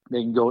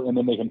 They can go, and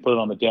then they can put it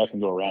on the deck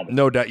and go around it.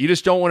 No doubt. You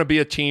just don't want to be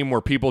a team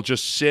where people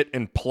just sit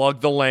and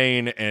plug the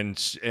lane and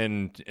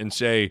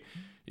say,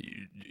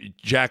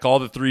 jack all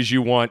the threes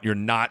you want. You're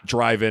not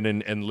driving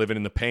and living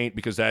in the paint,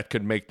 because that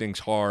could make things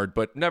hard.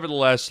 But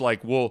nevertheless,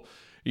 like,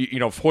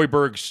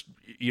 Hoiberg's,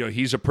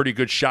 he's a pretty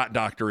good shot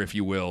doctor, if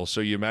you will.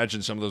 So you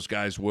imagine some of those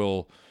guys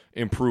will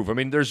improve. I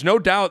mean, there's no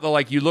doubt that,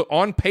 like, you look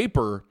on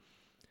paper,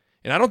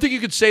 and I don't think you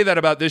could say that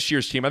about this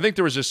year's team. I think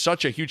there was just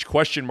such a huge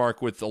question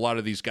mark with a lot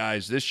of these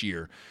guys this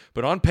year.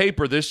 But on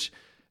paper, this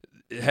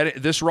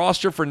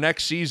roster for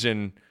next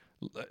season,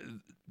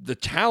 the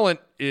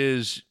talent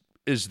is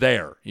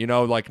there.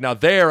 Now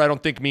there, I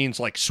don't think means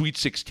like Sweet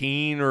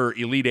 16 or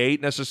Elite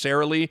 8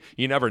 necessarily.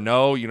 You never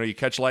know. You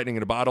catch lightning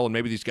in a bottle and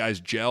maybe these guys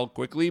gel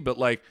quickly. But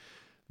like,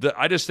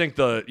 I just think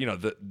the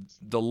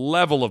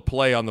level of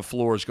play on the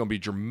floor is going to be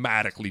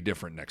dramatically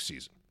different next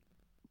season.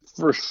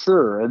 For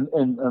sure. And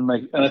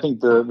I think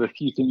the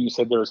key thing you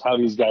said there is how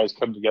these guys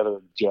come together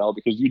and gel,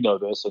 because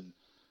this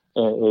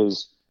and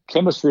is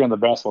chemistry on the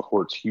basketball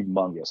court is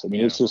humongous. I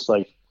mean, It's just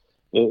like,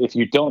 if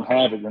you don't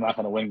have it, you're not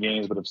going to win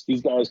games. But if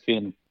these guys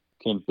can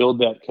build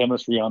that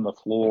chemistry on the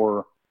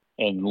floor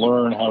and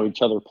learn how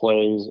each other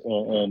plays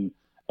and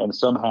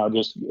somehow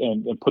just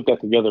and put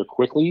that together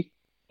quickly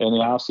in the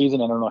off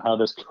season. I don't know how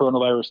this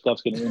coronavirus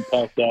stuff's going to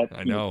impact that.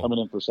 I know. Coming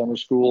in for summer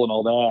school and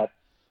all that.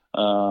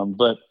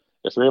 But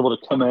if they're able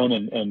to come in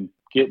and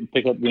get and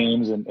pick up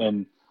games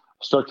and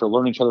start to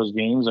learn each other's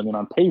games, I mean,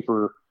 on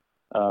paper,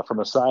 from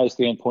a size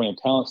standpoint and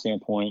talent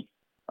standpoint,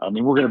 I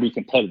mean, we're going to be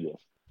competitive.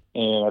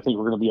 And I think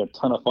we're going to be a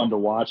ton of fun to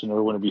watch, and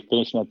we're going to be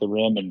finishing at the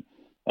rim.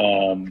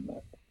 And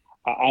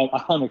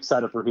I'm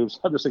excited for hoops.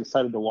 I'm just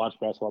excited to watch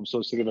basketball. I'm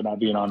so sick of it not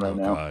being on right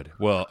now. God.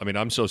 Well, I mean,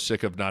 I'm so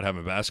sick of not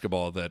having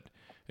basketball that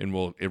and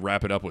we'll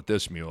wrap it up with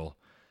this, Mule.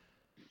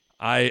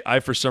 I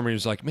for some reason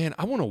was like, man,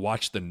 I want to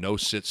watch the No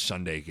Sit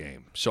Sunday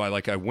game. So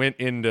I went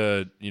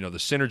into the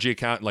Synergy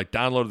account, like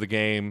downloaded the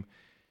game.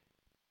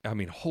 I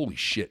mean, holy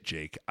shit,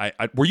 Jake!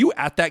 Were you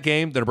at that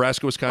game, the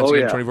Nebraska-Wisconsin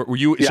game? 24? Were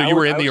you? Yeah, so you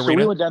were in the arena. So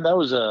we went down. That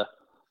was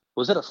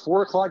it a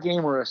 4:00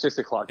 game or a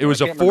 6:00 game? It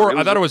was a 4.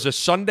 I thought it was a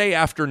Sunday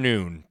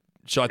afternoon.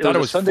 So I thought it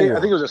was Sunday. 4. I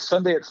think it was a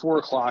Sunday at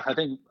 4:00. I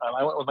think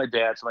I went with my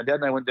dad. So my dad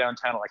and I went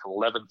downtown at like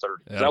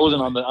 11:30.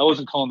 I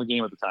wasn't calling the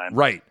game at the time.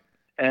 Right.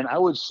 And I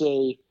would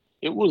say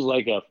it was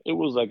like a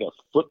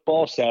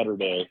football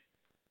Saturday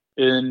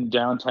in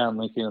downtown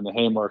Lincoln in the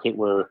Haymarket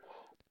where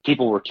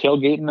people were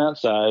tailgating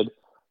outside.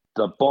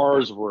 The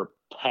bars were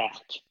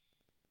packed,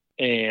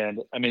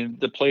 and I mean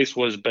the place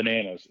was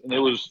bananas. And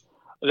that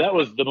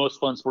was the most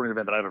fun sporting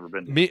event that I've ever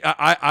been to.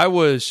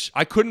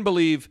 I couldn't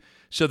believe.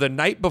 So the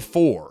night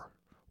before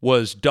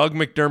was Doug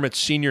McDermott's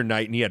senior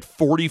night, and he had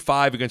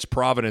 45 against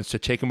Providence to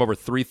take him over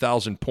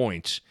 3,000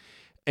 points.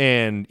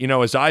 And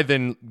as I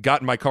then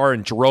got in my car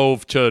and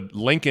drove to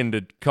Lincoln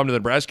to come to the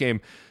Nebraska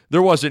game,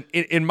 there wasn't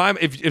in my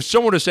if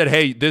someone had said,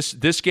 "Hey,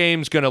 this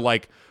game's gonna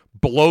like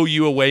blow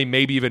you away,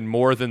 maybe even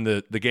more than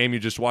the game you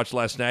just watched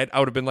last night," I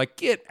would have been like,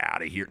 "Get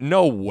out of here.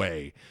 No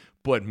way."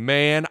 But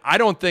man, I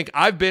don't think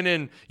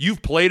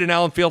you've played in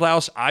Allen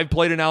Fieldhouse. I've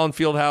played in Allen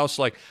Fieldhouse.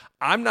 Like,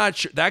 I'm not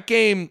sure that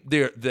game,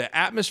 the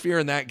atmosphere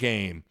in that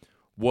game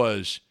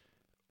was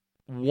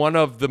one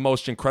of the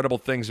most incredible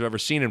things I've ever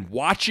seen. And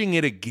watching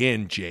it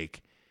again,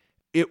 Jake,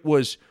 it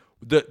was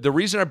the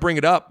reason I bring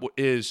it up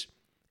is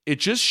it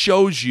just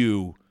shows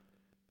you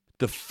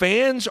the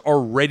fans are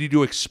ready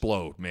to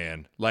explode,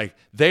 man. Like,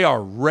 they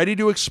are ready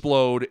to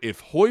explode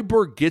if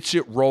Hoiberg gets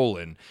it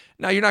rolling.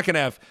 Now, you're not going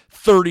to have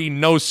 30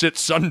 no-sit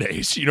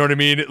Sundays, you know what I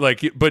mean?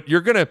 Like, but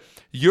you're going to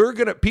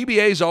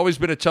PBA's always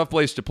been a tough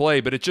place to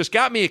play, but it just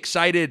got me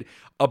excited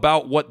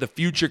about what the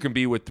future can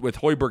be with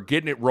Hoiberg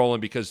getting it rolling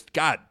because,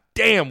 god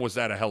damn, was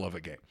that a hell of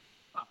a game.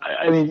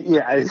 I mean,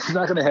 yeah, it's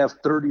not going to have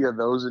 30 of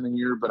those in a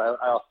year, but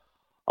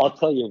I'll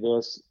tell you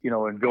this,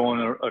 and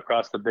going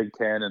across the Big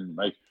Ten and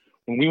like,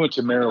 when we went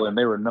to Maryland,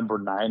 they were number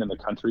 9 in the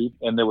country,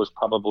 and there was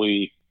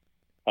probably,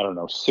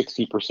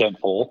 60%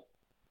 full.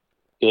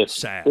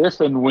 If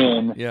and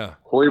when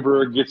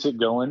Hoiberg gets it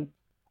going,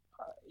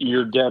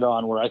 you're dead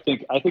on. Where I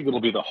think it'll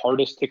be the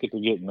hardest ticket to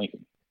get in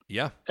Lincoln.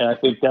 Yeah, and I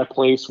think that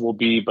place will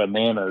be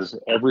bananas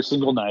every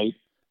single night.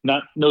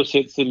 Not no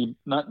sit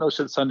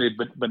Sunday,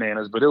 but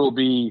bananas. But it'll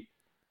be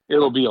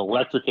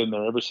electric in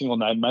there every single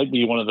night. It might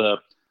be one of the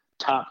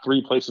top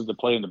 3 places to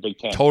play in the Big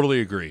Ten.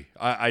 Totally agree.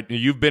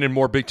 You've been in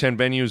more Big Ten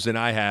venues than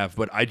I have,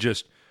 but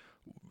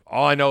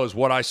all I know is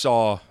what I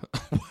saw.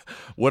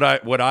 I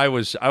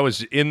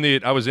was in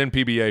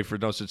PBA for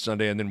No Sit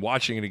Sunday, and then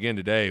watching it again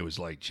today, it was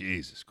like,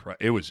 Jesus Christ,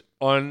 it was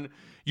and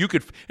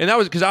that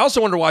was because I also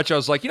wanted to watch. I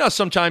was like,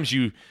 sometimes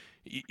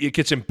it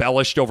gets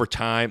embellished over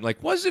time.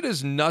 Like, was it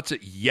as nuts?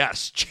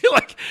 Yes,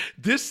 like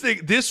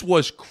this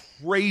was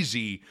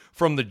crazy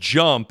from the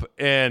jump,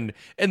 and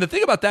the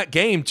thing about that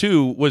game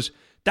too was.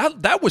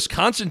 That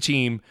Wisconsin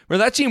team, where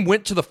that team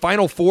went to the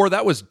Final Four,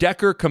 that was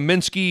Decker,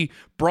 Kaminsky,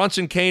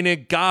 Bronson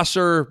Koenig,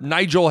 Gosser,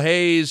 Nigel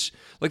Hayes.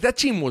 Like, that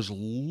team was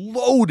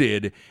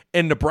loaded,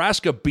 and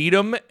Nebraska beat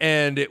them,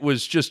 and it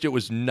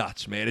was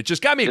nuts, man. It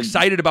just got me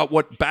excited about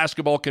what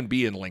basketball can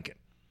be in Lincoln.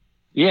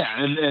 Yeah,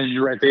 and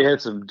you're right. They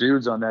had some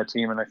dudes on that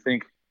team, and I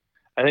think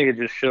it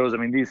just shows. I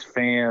mean, these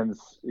fans,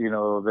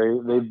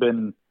 they've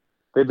been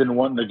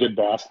wanting a good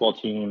basketball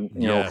team,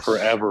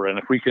 forever. And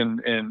if we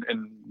can, and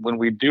when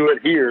we do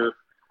it here,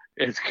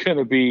 it's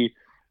gonna be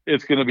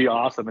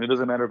awesome. And it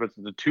doesn't matter if it's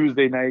the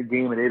Tuesday night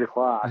game at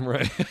 8:00.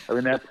 Right. I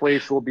mean, that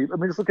place will be. I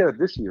mean, just look at it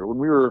this year.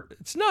 When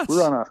it's nuts. We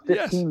were on a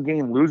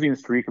 15-game losing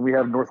streak, and we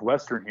have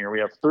Northwestern here. We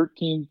have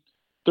 13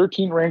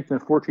 ranked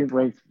and 14th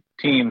ranked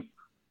team,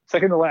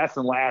 second to last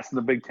and last in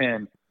the Big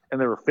Ten,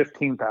 and there were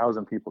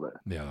 15,000 people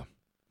there. Yeah.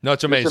 No,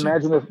 it's amazing. Just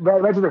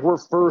imagine if we're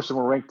first and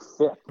we're ranked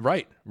 5th.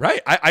 Right.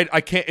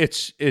 I can't.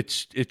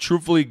 It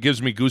truthfully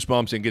gives me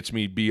goosebumps and gets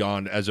me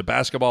beyond as a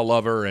basketball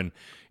lover, and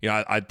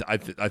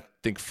I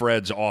think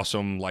Fred's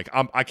awesome. Like,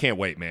 I can't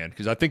wait, man,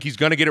 because I think he's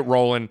going to get it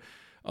rolling.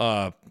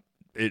 To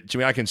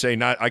me, I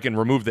can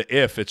remove the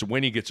if. It's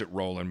when he gets it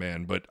rolling,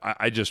 man. But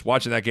I just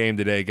watching that game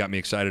today got me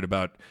excited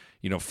about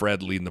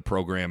Fred leading the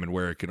program and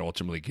where it can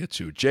ultimately get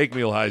to. Jake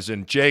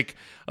Muehlheisen,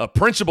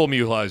 Principal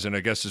Muehlheisen,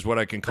 I guess is what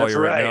I can call. That's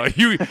you right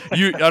now.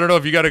 You I don't know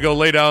if you got to go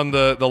lay down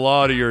the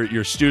law to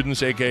your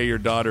students, aka your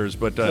daughters,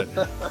 but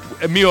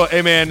Mule,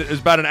 hey man,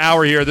 it's about an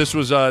hour here. This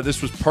was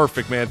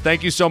perfect, man.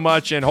 Thank you so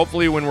much, and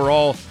hopefully when we're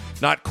all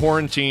not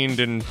quarantined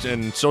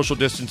and social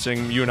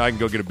distancing, you and I can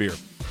go get a beer.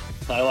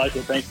 I like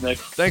it. Thanks, Nick.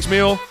 Thanks,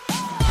 Mule.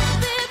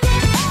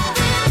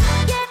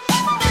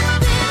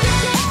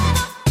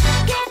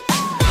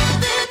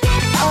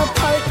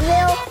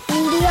 Parkville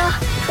Media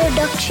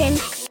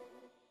Production.